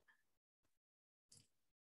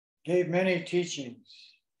 gave many teachings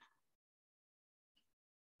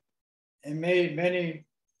and made many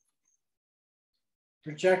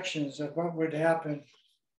projections of what would happen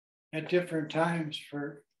at different times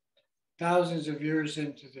for thousands of years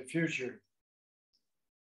into the future.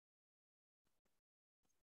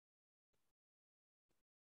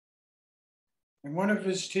 And one of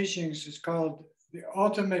his teachings is called the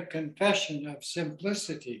ultimate confession of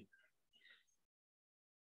simplicity.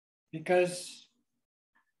 Because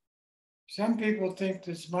some people think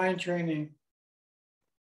this mind training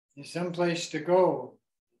is someplace to go,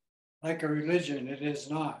 like a religion. It is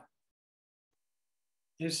not.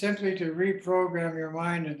 It's simply to reprogram your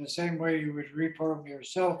mind in the same way you would reprogram your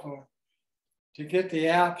cell phone to get the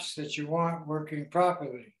apps that you want working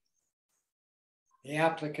properly, the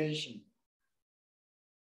application.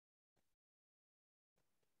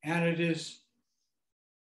 And it is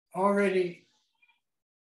already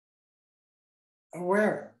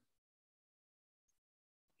aware.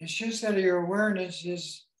 It's just that your awareness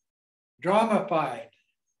is dramified.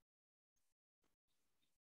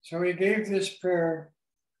 So he gave this prayer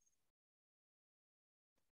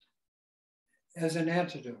as an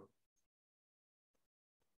antidote.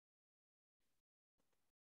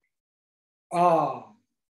 Ah.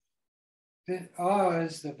 Ah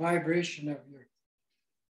is the vibration of your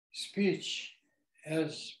speech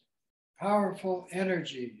as powerful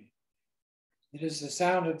energy. It is the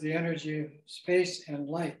sound of the energy of space and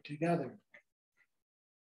light together.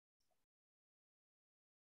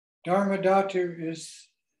 Dharmadhatu is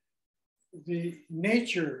the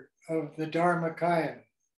nature of the Dharmakaya,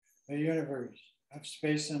 the universe of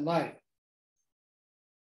space and light.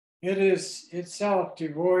 It is itself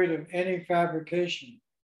devoid of any fabrication.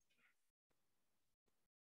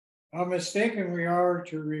 How mistaken we are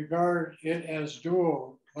to regard it as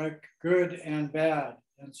dual, like good and bad,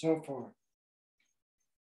 and so forth.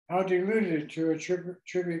 How deluded to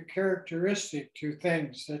attribute characteristic to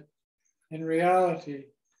things that in reality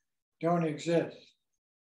don't exist.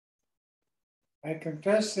 I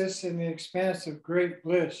confess this in the expanse of great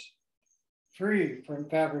bliss, free from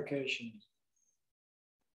fabrications.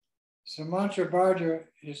 Samantrabhaja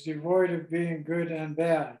is devoid of being good and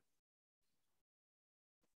bad.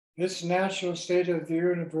 This natural state of the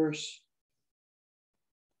universe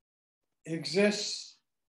exists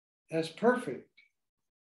as perfect.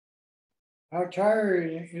 How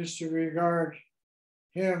tiring it is to regard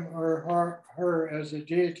him or her as a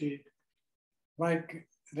deity, like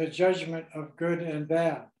the judgment of good and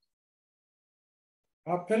bad.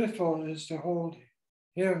 How pitiful it is to hold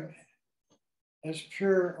him as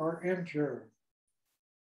pure or impure.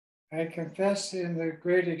 I confess in the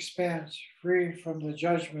great expanse, free from the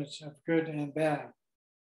judgments of good and bad.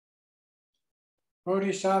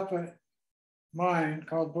 Bodhisattva mind,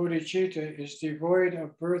 called bodhicitta, is devoid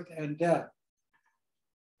of birth and death.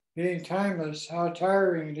 Being timeless, how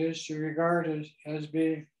tiring it is to regard it as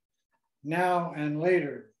being now and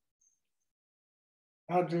later.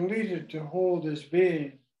 How deluded to hold as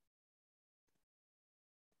being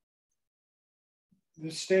the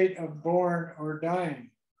state of born or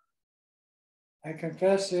dying. I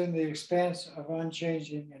confess in the expanse of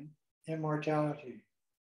unchanging and immortality.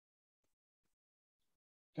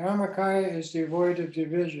 Dharmakaya is devoid of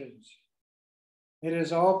divisions. It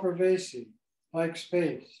is all pervasive, like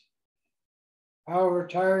space. However,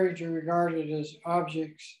 tiring to regard it as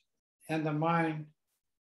objects and the mind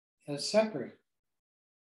as separate.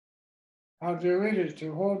 How deluded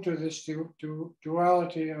to hold to this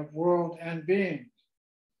duality of world and being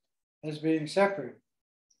as being separate.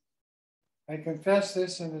 I confess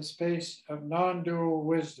this in the space of non-dual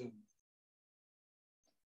wisdom.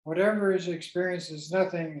 Whatever is experienced as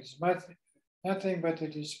nothing is nothing but the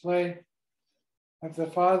display of the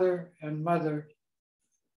Father and Mother.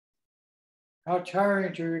 How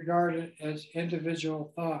tiring to regard it as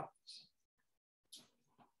individual thoughts.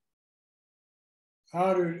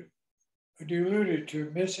 How deluded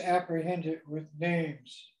to misapprehend it with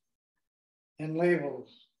names and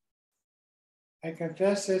labels. I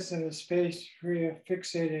confess this in a space free of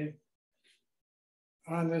fixating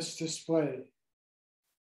on this display.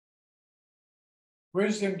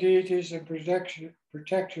 Wisdom deities and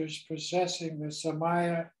protectors possessing the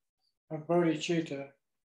samaya of bodhicitta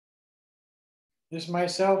is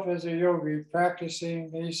myself as a yogi practicing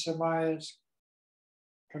these samayas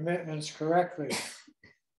commitments correctly.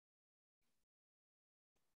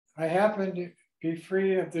 I happen be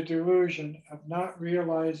free of the delusion of not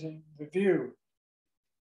realizing the view.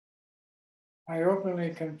 I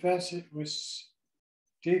openly confess it with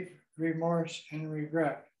deep remorse and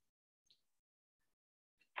regret.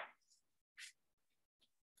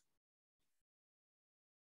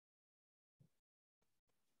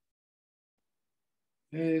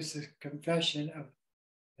 It is the confession of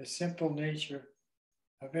the simple nature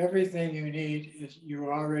of everything you need is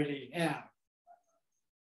you already have.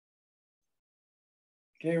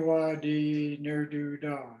 Kewa di nerdu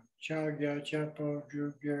da, chagya chapo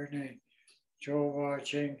drugyerne, chowa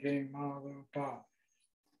chenking malu pa,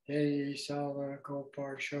 dei sala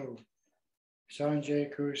kopar sho,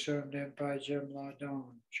 sanjay kusum dempai jimla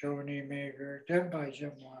don, shoni maker dempai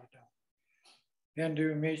jimla don,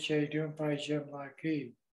 yendu miche dumpai jimla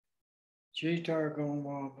ki, chitar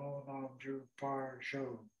goma molam drupar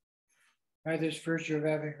sho. By this virtue of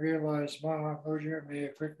having realized Mahamudra, may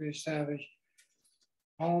it quickly establish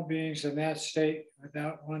all beings in that state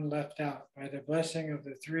without one left out. By the blessing of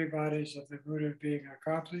the three bodies of the Buddha being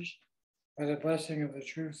accomplished, by the blessing of the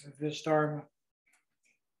truth of this Dharma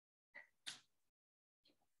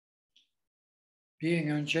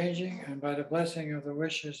being unchanging, and by the blessing of the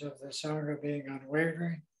wishes of the Sangha being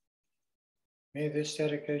unwavering, may this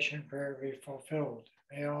dedication prayer be fulfilled.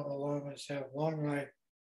 May all the lamas have long life,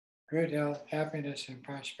 good health, happiness, and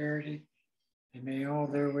prosperity, and may all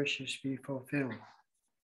their wishes be fulfilled.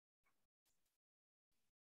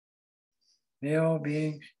 May all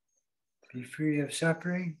beings be free of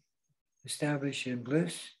suffering, established in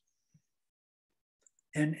bliss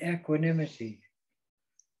and equanimity.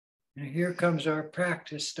 And here comes our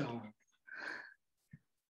practice dog.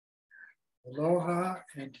 Aloha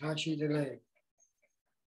and Tashi Dele.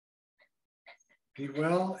 Be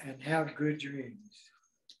well and have good dreams.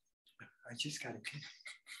 I just got to kiss.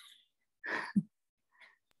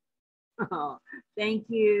 Oh, thank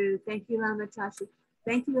you. Thank you, Lama Tashi.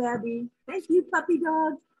 Thank you, Abby. Thank you, puppy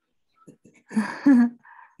dog.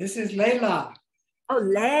 This is Layla. Oh,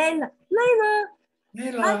 Layla. Layla.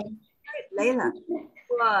 Layla. Hi, Layla.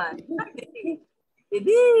 What? Hi, baby.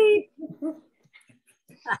 Baby.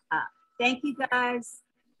 Thank you, guys.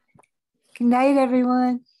 Good night,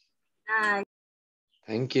 everyone. Night.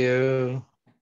 Thank you.